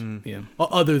experienced. Yeah.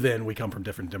 Other than we come from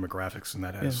different demographics, and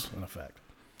that has an effect.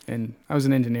 And I was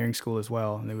in engineering school as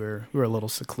well, and we were a little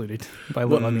secluded. By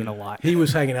little, I mean a lot. He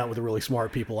was hanging out with the really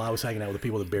smart people. I was hanging out with the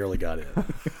people that barely got in.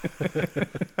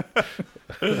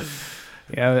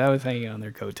 Yeah, I was hanging on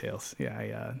their coattails.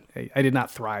 Yeah, I did not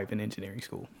thrive in engineering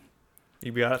school.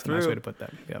 You got it That's a nice way through. to put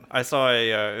that. Yeah. I saw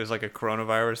it was like a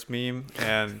coronavirus meme,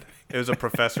 and it was a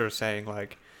professor saying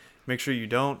like, make sure you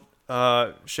don't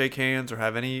shake hands or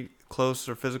have any close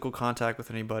or physical contact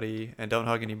with anybody, and don't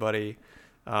hug anybody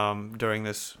during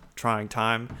this trying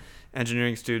time.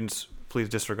 Engineering students, please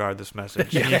disregard this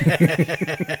message.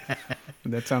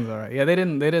 That sounds all right. Yeah, they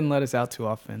didn't let us out too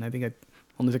often. I think I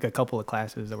only took a couple of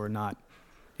classes that were not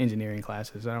engineering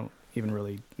classes. I don't even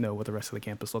really know what the rest of the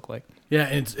campus looked like. Yeah,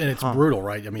 and it's brutal,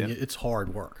 right? I mean, it's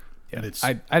hard work. Yeah. And it's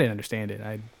I didn't understand it.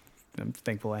 I'm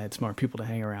thankful I had smart people to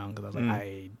hang around because I was like,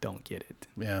 I don't get it.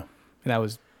 yeah. And that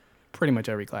was pretty much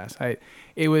every class.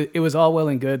 It was all well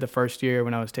and good the first year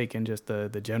when I was taking just the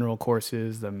general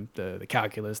courses, the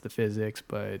calculus, the physics,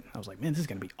 but I was like, man, this is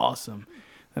gonna be awesome.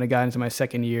 And I got into my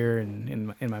second year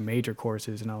in my major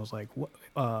courses, and I was like,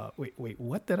 wait,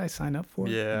 what did I sign up for?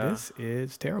 Yeah. This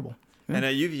is terrible. Yeah. And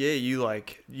at UVA,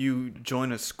 you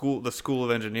join the School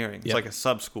of Engineering. It's Yep. like a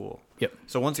sub school. Yep.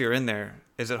 So once you're in there,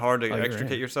 is it hard to you're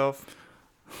extricate in. yourself?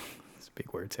 It's a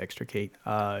big word to extricate.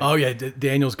 Oh yeah,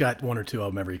 Daniel's got one or two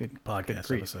of them every podcast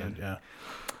grief, episode. man. Yeah.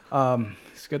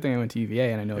 It's a good thing I went to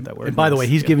UVA and I know what that word And by the way,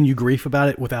 means. he's giving you grief about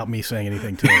it without me saying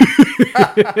anything to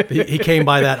him. he came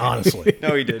by that honestly.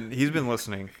 No, he didn't. He's been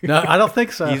listening. No, I don't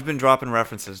think so. He's been dropping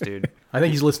references, dude. I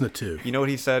think he's listened to 2. You know what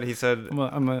he said? He said,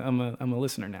 I'm a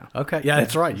listener now. Okay, yeah,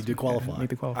 that's right. You do qualify. Make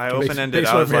the I qualification. open-ended. Based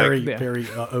I on a was very, like, very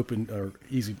open or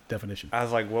easy definition.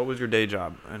 what was your day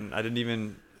job? And I didn't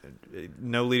even,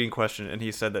 no leading question. And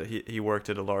he said that he worked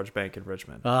at a large bank in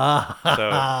Richmond. So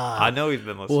I know he's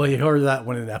been listening. Well, you heard that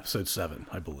one in episode 7,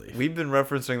 I believe. We've been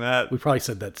referencing that. We probably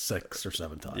said that 6 or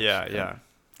 7 times. Yeah.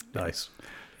 Nice.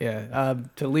 Yeah,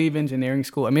 to leave engineering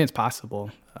school, I mean, it's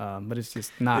possible, but it's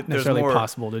just not There's necessarily more-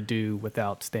 possible to do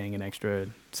without staying an extra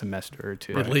semester or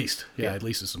two. At least. Yeah, Yeah. at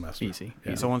least a semester. Easy.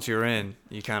 Yeah. So once you're in,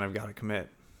 you kind of got to commit.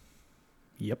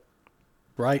 Yep.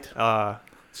 Right?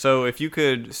 So if you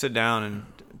could sit down and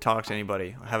talk to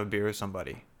anybody, have a beer with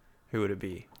somebody, who would it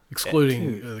be?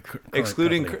 Excluding the current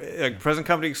Excluding company. present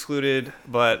company excluded,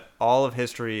 but all of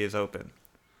history is open.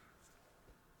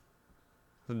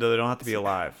 They don't have to be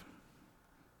alive.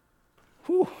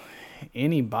 Whew.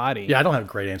 Anybody. Yeah, I don't have a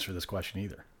great answer to this question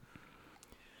either.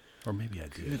 Or maybe I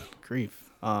do. Grief.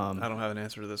 I don't have an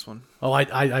answer to this one. Oh, I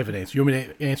have an answer. You want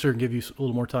me to answer and give you a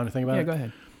little more time to think about Yeah, it? go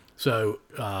ahead. So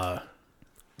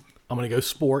I'm going to go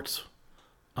sports.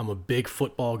 I'm a big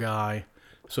football guy,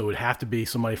 so it would have to be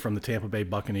somebody from the Tampa Bay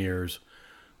Buccaneers.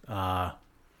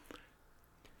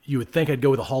 You would think I'd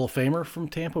go with a Hall of Famer from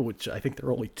Tampa, which I think there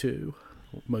are only 2.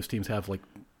 Most teams have like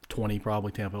 20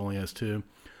 probably. Tampa only has 2.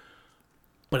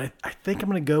 But I think I'm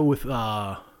going to go with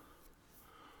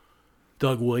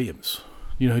Doug Williams.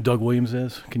 You know who Doug Williams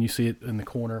is? Can you see it in the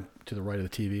corner to the right of the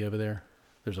TV over there?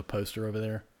 There's a poster over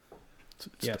there.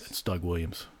 Yes. It's Doug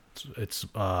Williams. It's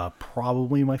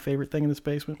probably my favorite thing in this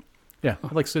basement. Yeah,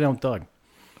 I'd like to sit down with Doug.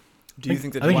 Do you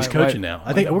think that I think he's why- coaching now.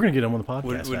 I think we're going to get him on the podcast.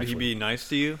 would he actually. be nice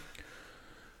to you?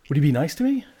 Would he be nice to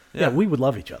me? Yeah. Yeah, we would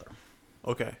love each other.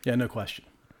 Okay. Yeah, no question.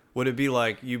 Would it be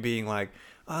like you being like,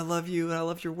 I love you and I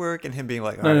love your work, and him being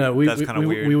like, No. that's kind of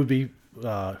weird. We would be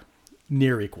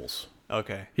near equals.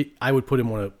 Okay. I would put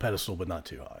him on a pedestal, but not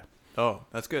too high. Oh,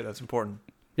 that's good. That's important.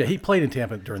 Yeah, he played in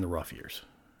Tampa during the rough years,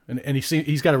 and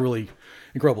he's got a really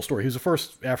incredible story. He was the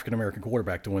first African American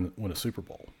quarterback to win a Super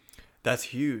Bowl. That's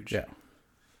huge. Yeah,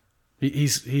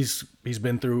 he's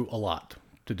been through a lot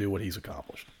to do what he's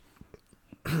accomplished.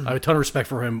 I have a ton of respect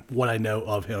for him, what I know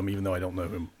of him, even though I don't know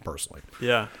him personally.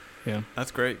 Yeah. Yeah. That's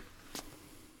great.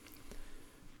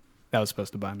 That was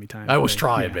supposed to buy me time. I was but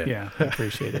trying, yeah, man. Yeah, I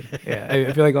appreciate it. Yeah,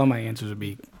 I feel like all my answers would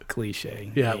be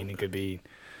cliche. Yeah. I mean, it could be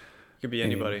Could be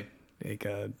anybody. like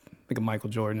a Michael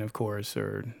Jordan, of course,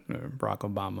 or Barack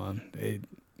Obama.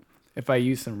 If I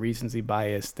use some recency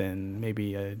bias, then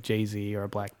maybe a Jay-Z or a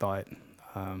Black Thought.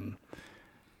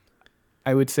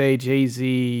 I would say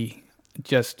Jay-Z,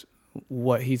 just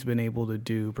what he's been able to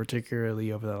do,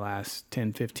 particularly over the last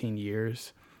 10, 15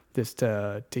 years, just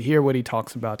to hear what he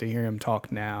talks about, to hear him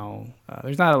talk now.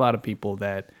 There's not a lot of people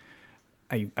that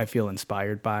I feel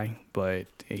inspired by, but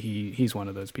he's one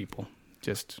of those people.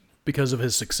 Just Because of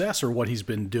his success or what he's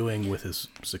been doing with his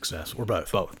success, or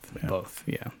both? both,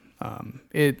 yeah.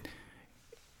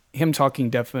 Him talking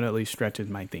definitely stretches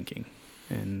my thinking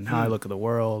and how I look at the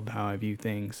world, how I view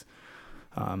things.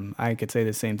 I could say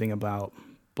the same thing about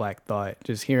Black Thought.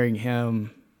 Just hearing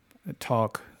him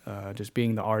talk, just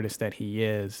being the artist that he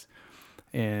is,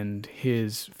 and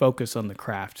his focus on the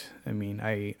craft. I mean,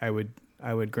 I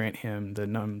would grant him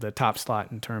the top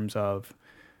slot in terms of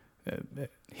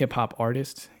hip hop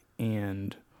artist,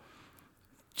 and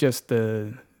just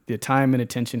the time and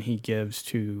attention he gives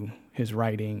to his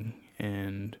writing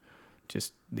and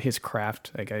just his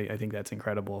craft. Like I think that's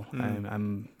incredible.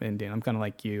 I'm kind of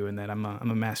like you in that I'm a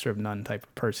master of none type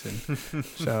of person.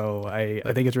 So I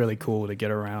think it's really cool to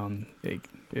get around.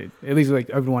 At least like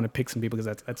I would want to pick some people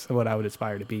because that's what I would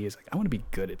aspire to be. Is like I want to be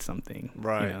good at something.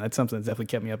 Right. You know, that's something that's definitely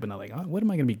kept me up at night. Like, oh, what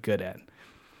am I going to be good at?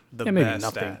 The maybe best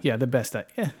nothing. at. Yeah, the best at.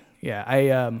 Yeah.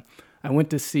 I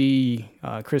went to see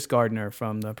Chris Gardner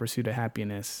from The Pursuit of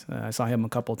Happiness. I saw him a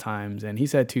couple times, and he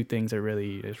said two things that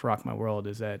really just rocked my world.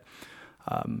 Is that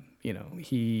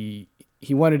he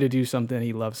wanted to do something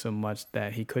he loved so much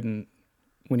that he couldn't.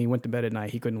 When he went to bed at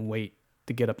night, he couldn't wait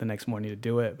to get up the next morning to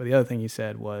do it. But the other thing he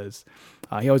said was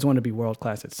he always wanted to be world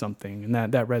class at something, and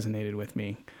that resonated with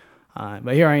me.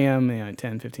 But here I am,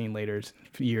 10, 15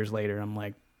 years later, I'm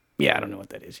like, yeah, I don't know what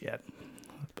that is yet.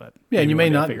 But Yeah, and you may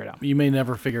one day I'll not figure it out. You may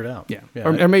never figure it out. Yeah. Yeah.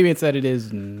 Or maybe it's that it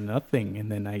is nothing,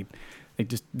 and then I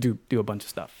just do a bunch of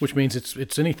stuff. Which means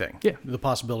it's anything. Yeah. The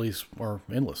possibilities are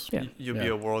endless. Yeah. You'll be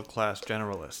a world-class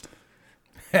generalist.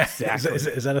 Exactly.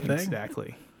 Is that a thing?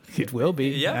 Exactly. It will be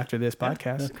Yeah. after this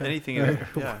podcast. Anything.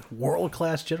 Yeah.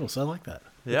 World-class generals. I like that.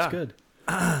 Yeah. That's good.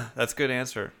 That's a good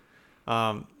answer.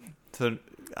 So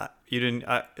you didn't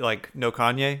no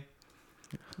Kanye?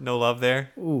 No love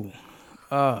there? Ooh.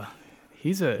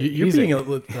 He's a You're he's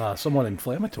being somewhat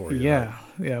inflammatory. yeah.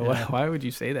 Why would you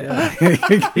say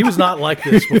that? He was not like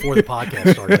this before the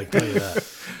podcast started. I can tell you that.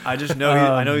 I just know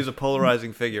I know he's a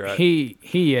polarizing figure. He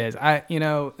is.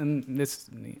 And this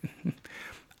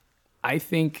I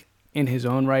think in his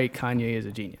own right, Kanye is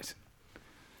a genius.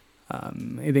 I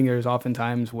think there's often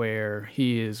times where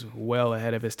he is well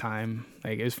ahead of his time.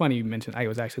 Like it was funny you mentioned. I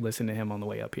was actually listening to him on the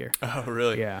way up here. Oh,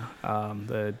 really? Yeah,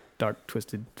 the Dark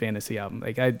Twisted Fantasy album.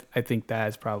 Like I think that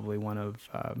is probably one of.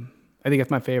 I think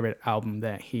it's my favorite album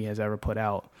that he has ever put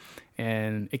out,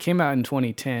 and it came out in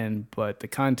 2010. But the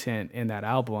content in that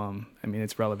album, I mean,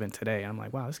 it's relevant today. I'm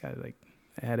like, wow, this guy's like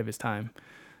ahead of his time.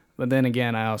 But then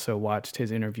again, I also watched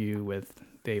his interview with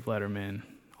Dave Letterman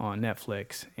on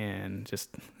Netflix, and just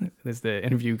as the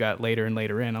interview got later and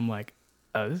later in, I'm like,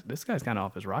 this guy's kind of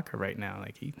off his rocker right now.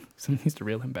 Like someone needs to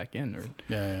reel him back in or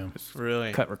Yeah.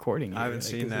 Really? cut recording. I haven't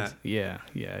seen that. Yeah.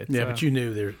 It's, But you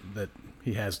knew that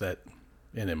he has that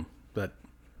in him, that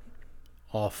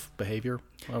off behavior.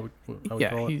 I would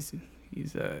call it.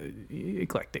 he's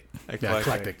eclectic. Yeah,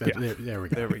 eclectic. Yeah. There we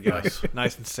go. There we go. Nice.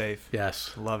 Nice and safe.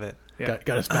 Yes. Love it. Yeah.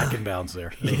 Got us back in bounds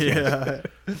there. Yeah.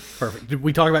 Perfect. Did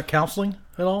we talk about counseling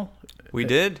at all? We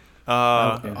did.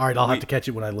 All right, I'll have to catch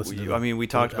it when I listen to it. We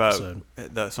talked about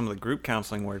episode. some of the group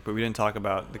counseling work, but we didn't talk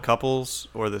about the couples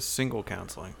or the single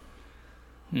counseling.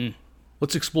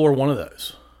 Let's explore one of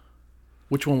those.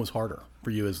 Which one was harder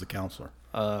for you as the counselor?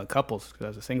 Couples, because I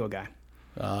was a single guy.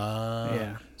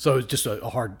 Yeah. So it's just a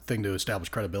hard thing to establish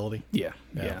credibility? Yeah.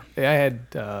 I had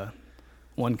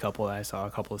one couple that I saw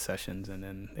a couple of sessions, and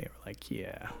then they were like,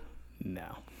 yeah,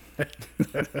 no.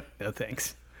 No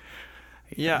thanks.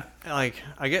 Yeah, like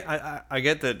I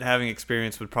get that having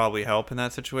experience would probably help in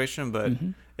that situation, but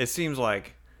it seems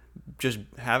like just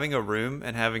having a room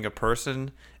and having a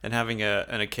person and having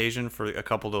an occasion for a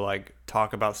couple to like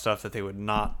talk about stuff that they would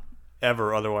not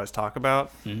ever otherwise talk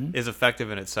about is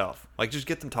effective in itself. Like just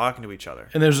get them talking to each other.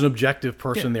 And there's an objective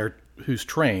person there who's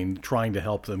trained, trying to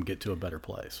help them get to a better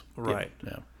place. Right.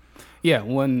 Yeah,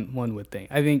 one would think.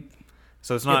 I think.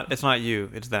 So it's not you,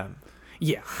 it's them.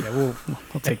 Yeah, we'll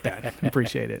take that.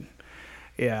 Appreciate it.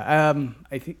 Yeah,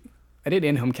 I think I did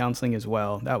in-home counseling as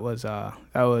well. That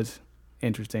was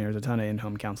interesting. There's a ton of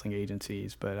in-home counseling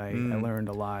agencies, but I learned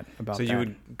a lot about that. So you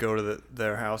would go to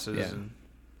their houses and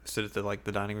sit at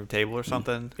the dining room table or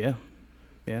something? Yeah.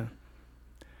 I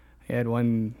had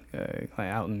one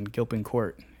out in Gilpin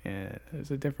Court, and it was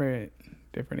a different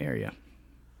area.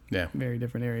 Yeah. Very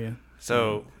different area.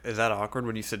 So is that awkward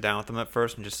when you sit down with them at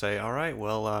first and just say, all right,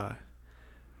 well,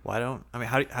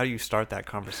 how do you start that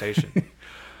conversation?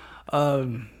 I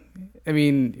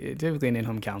mean, typically in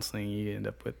in-home counseling, you end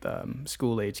up with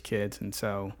school-age kids, and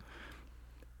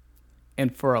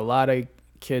for a lot of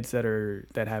kids that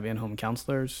have in-home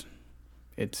counselors,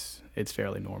 it's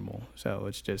fairly normal. So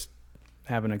it's just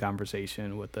having a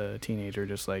conversation with a teenager,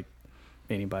 just like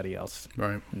anybody else.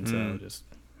 Right. And so just,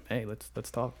 hey, let's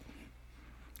talk.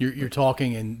 You're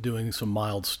talking and doing some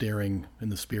mild steering in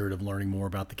the spirit of learning more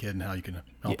about the kid and how you can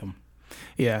help them.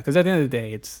 Yeah, because at the end of the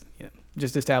day, it's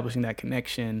just establishing that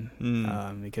connection.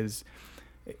 Because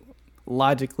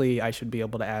logically I should be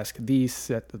able to ask this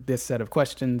set of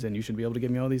questions and you should be able to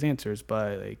give me all these answers,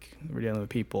 but like we're dealing with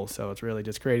people, so it's really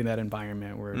just creating that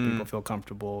environment where people feel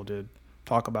comfortable to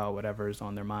talk about whatever's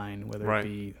on their mind, whether Right. it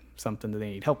be something that they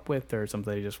need help with or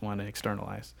something they just want to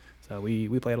externalize. So we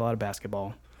played a lot of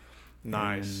basketball.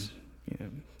 Nice. And, you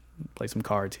know, play some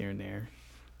cards here and there.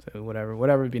 So whatever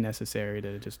would be necessary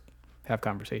to just have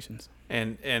conversations.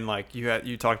 And like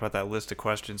you talked about that list of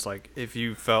questions. Like if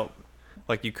you felt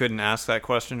like you couldn't ask that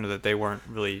question or that they weren't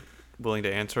really willing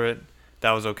to answer it,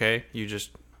 that was okay. You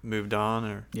just moved on,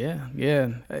 or Yeah.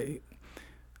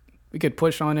 We could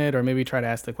push on it or maybe try to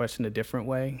ask the question a different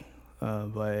way.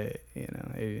 But you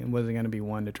know, it wasn't going to be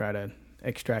one to try to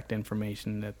extract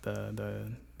information that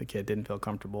the kid didn't feel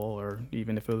comfortable, or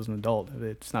even if it was an adult, if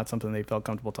it's not something they felt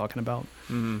comfortable talking about.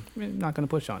 I'm not going to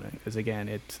push on it because again,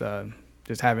 it's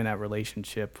just having that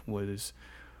relationship was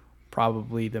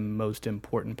probably the most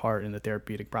important part in the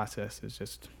therapeutic process. Is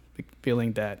just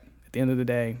feeling that at the end of the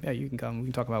day, yeah, you can come, we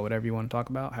can talk about whatever you want to talk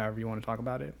about, however you want to talk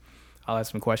about it. I'll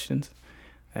ask some questions,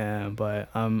 but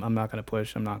I'm not going to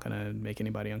push. I'm not going to make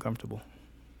anybody uncomfortable.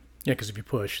 Yeah, because if you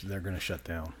push, they're going to shut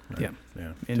down. Right?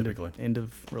 Yeah. Typically. End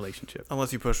of relationship.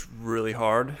 unless you push really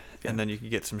hard, and then you can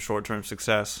get some short-term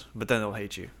success, but then they'll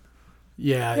hate you.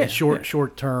 Yeah, Yeah,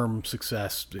 short term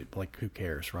success. Like, who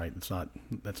cares, right? That's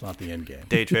not the end game.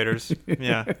 Day traders.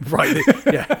 Yeah. Right.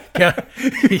 Yeah.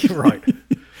 Right.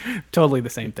 Totally the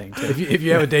same thing too. If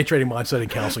you have a day trading mindset in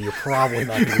counseling, you're probably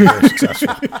not going to be very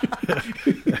successful.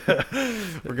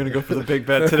 We're gonna go for the big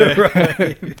bet today.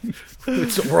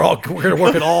 Right. So we're going to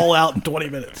work it all out in 20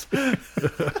 minutes. I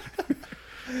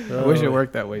wish it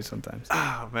worked that way sometimes.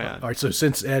 Oh man. All right. So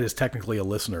since Ed is technically a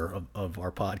listener of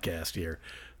our podcast here,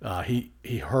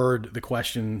 he heard the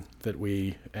question that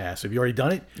we asked. Have you already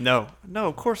done it? No,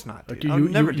 of course not. Dude. You, I'll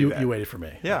never do that. You waited for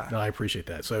me. Yeah. No, I appreciate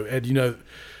that. So Ed, you know,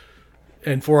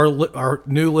 and for our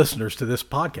new listeners to this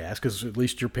podcast, because at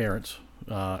least your parents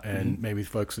and maybe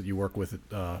folks that you work with at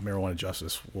Marijuana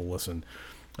Justice will listen.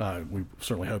 We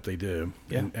certainly hope they do,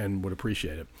 and would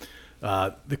appreciate it.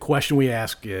 The question we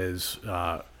ask is,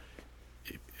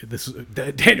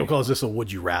 Daniel calls this a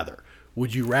would you rather.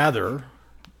 Would you rather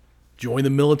join the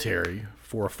military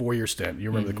for a 4-year stint? You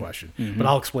remember the question, but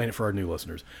I'll explain it for our new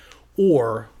listeners.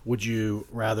 Or would you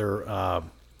rather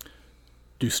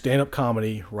do stand-up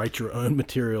comedy, write your own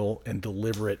material, and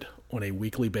deliver it on a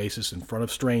weekly basis in front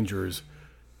of strangers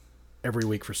every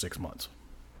week for 6 months?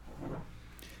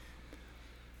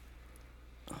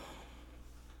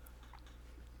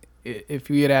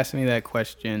 If you had asked me that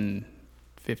question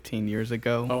 15 years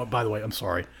ago, Oh, by the way, I'm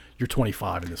sorry. You're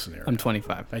 25 in this scenario. I'm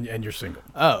 25. And you're single.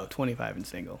 Oh, 25 and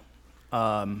single.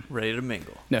 Ready to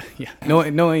mingle. No, yeah.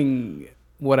 Knowing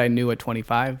what I knew at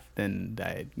 25, then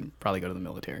I'd probably go to the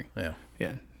military. Yeah.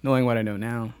 Yeah. Knowing what I know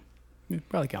now,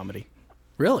 probably comedy.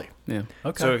 Really? Yeah.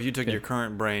 Okay. So if you took your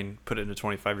current brain, put it in a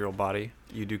 25-year-old body,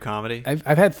 you do comedy.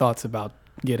 I've had thoughts about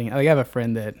getting. I have a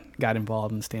friend that got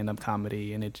involved in stand-up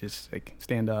comedy, and it just like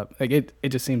stand-up. Like it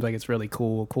just seems like it's really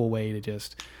cool way to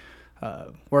just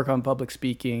work on public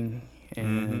speaking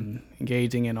and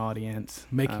engaging an audience,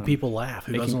 making people laugh.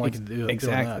 Who doesn't like to do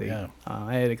exactly? Doing that? Yeah.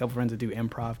 I had a couple friends that do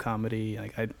improv comedy.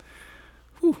 Like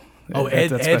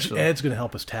Ed's special. going to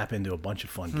help us tap into a bunch of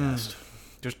fun guests.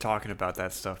 Just talking about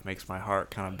that stuff makes my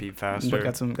heart kind of beat But faster.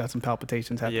 got some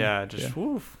palpitations happening. Yeah, just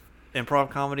woof.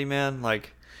 Improv comedy, man.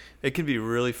 Like, it can be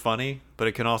really funny, but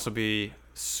it can also be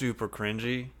super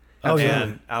cringy. Oh,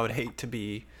 and yeah. I would hate to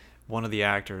be one of the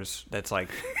actors that's like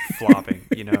flopping,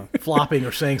 you know? Flopping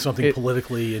or saying something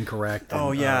politically incorrect. And,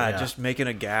 Oh, yeah, just making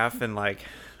a gaffe and like,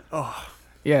 oh.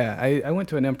 Yeah, I went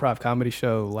to an improv comedy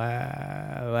show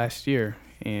last year,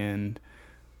 and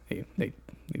they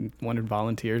wanted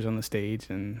volunteers on the stage,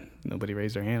 and nobody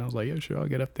raised their hand. I was like, yeah, sure, I'll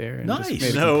get up there. And Nice.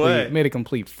 just No way. made a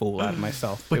complete fool out of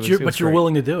myself. But It was you're great.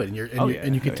 willing to do it, and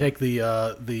you can yeah. take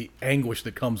the anguish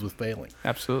that comes with failing.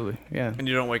 Absolutely, yeah. And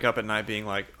you don't wake up at night being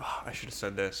like, oh, I should have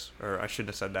said this, or I should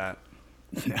have said that.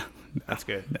 No, That's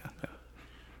good. no.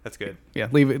 That's good. Yeah,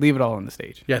 leave it all on the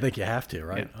stage. Yeah, I think you have to,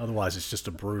 right? Yeah. Otherwise, it's just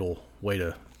a brutal way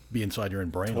to be inside your own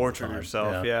brain. all the Torture time.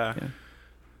 yourself, yeah.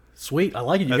 Sweet, I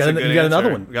like it. You That's a got good another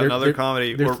answer. one. We got another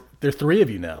comedy. There are 3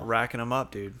 of you now. Racking them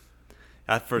up, dude.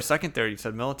 For a second there, you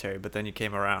said military, but then you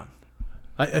came around.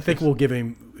 I think we'll give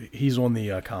him. He's on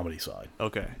the comedy side.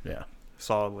 Okay. Yeah.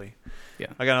 Solidly. Yeah.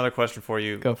 I got another question for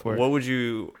you. Go for it. What would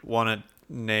you want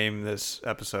to name this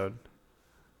episode?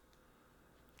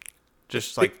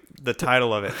 Just like the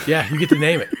title of it. Yeah, you get to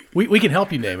name it. We can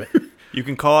help you name it. You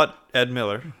can call it Ed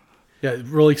Miller. Yeah,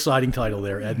 really exciting title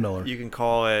there, Ed Miller. You can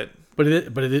call it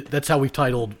That's how we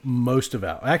titled most of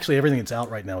our. Actually, everything that's out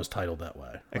right now is titled that way,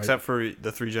 right? Except for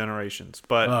the 3 generations.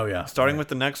 But starting with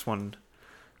the next one,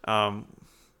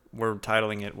 we're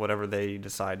titling it whatever they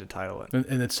decide to title it.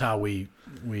 And it's how we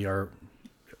are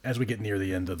as we get near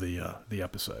the end of the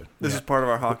episode. This is part of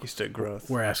our hockey stick growth.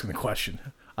 We're asking the question.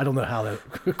 I don't know how that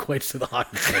equates to the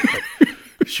hockey stick,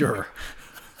 but sure.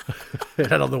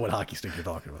 I don't know what hockey stick you're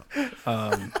talking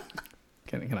about.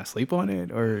 Can I sleep on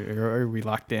it, or are we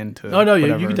locked into? No, you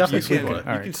can definitely sleep on it.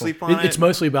 You can sleep on it. It's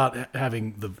mostly about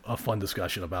having a fun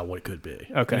discussion about what it could be.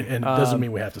 Okay, and it doesn't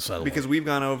mean we have to settle because we've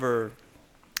gone over.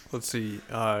 Let's see,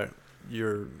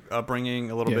 your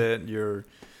upbringing a little bit, your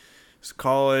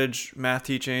college, math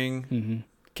teaching,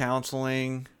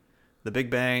 counseling, the big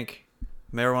bank,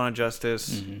 marijuana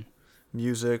justice,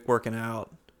 music, working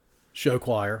out. Show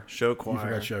choir. You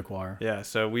forgot show choir. Yeah,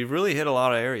 so we've really hit a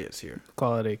lot of areas here.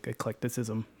 Quality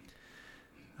eclecticism.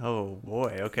 Oh,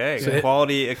 boy. Okay. So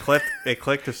Quality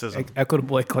eclecticism.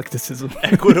 Equitable eclecticism.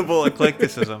 Equitable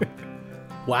eclecticism.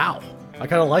 Wow. I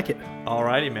kind of like it.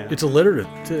 Alrighty, man. It's alliterative,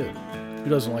 too. Who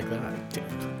doesn't like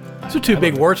that? Those are two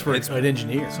big words for an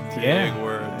engineer. Big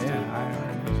words.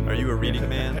 Yeah. Are you a reading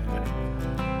man?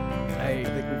 I think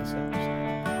we can stop.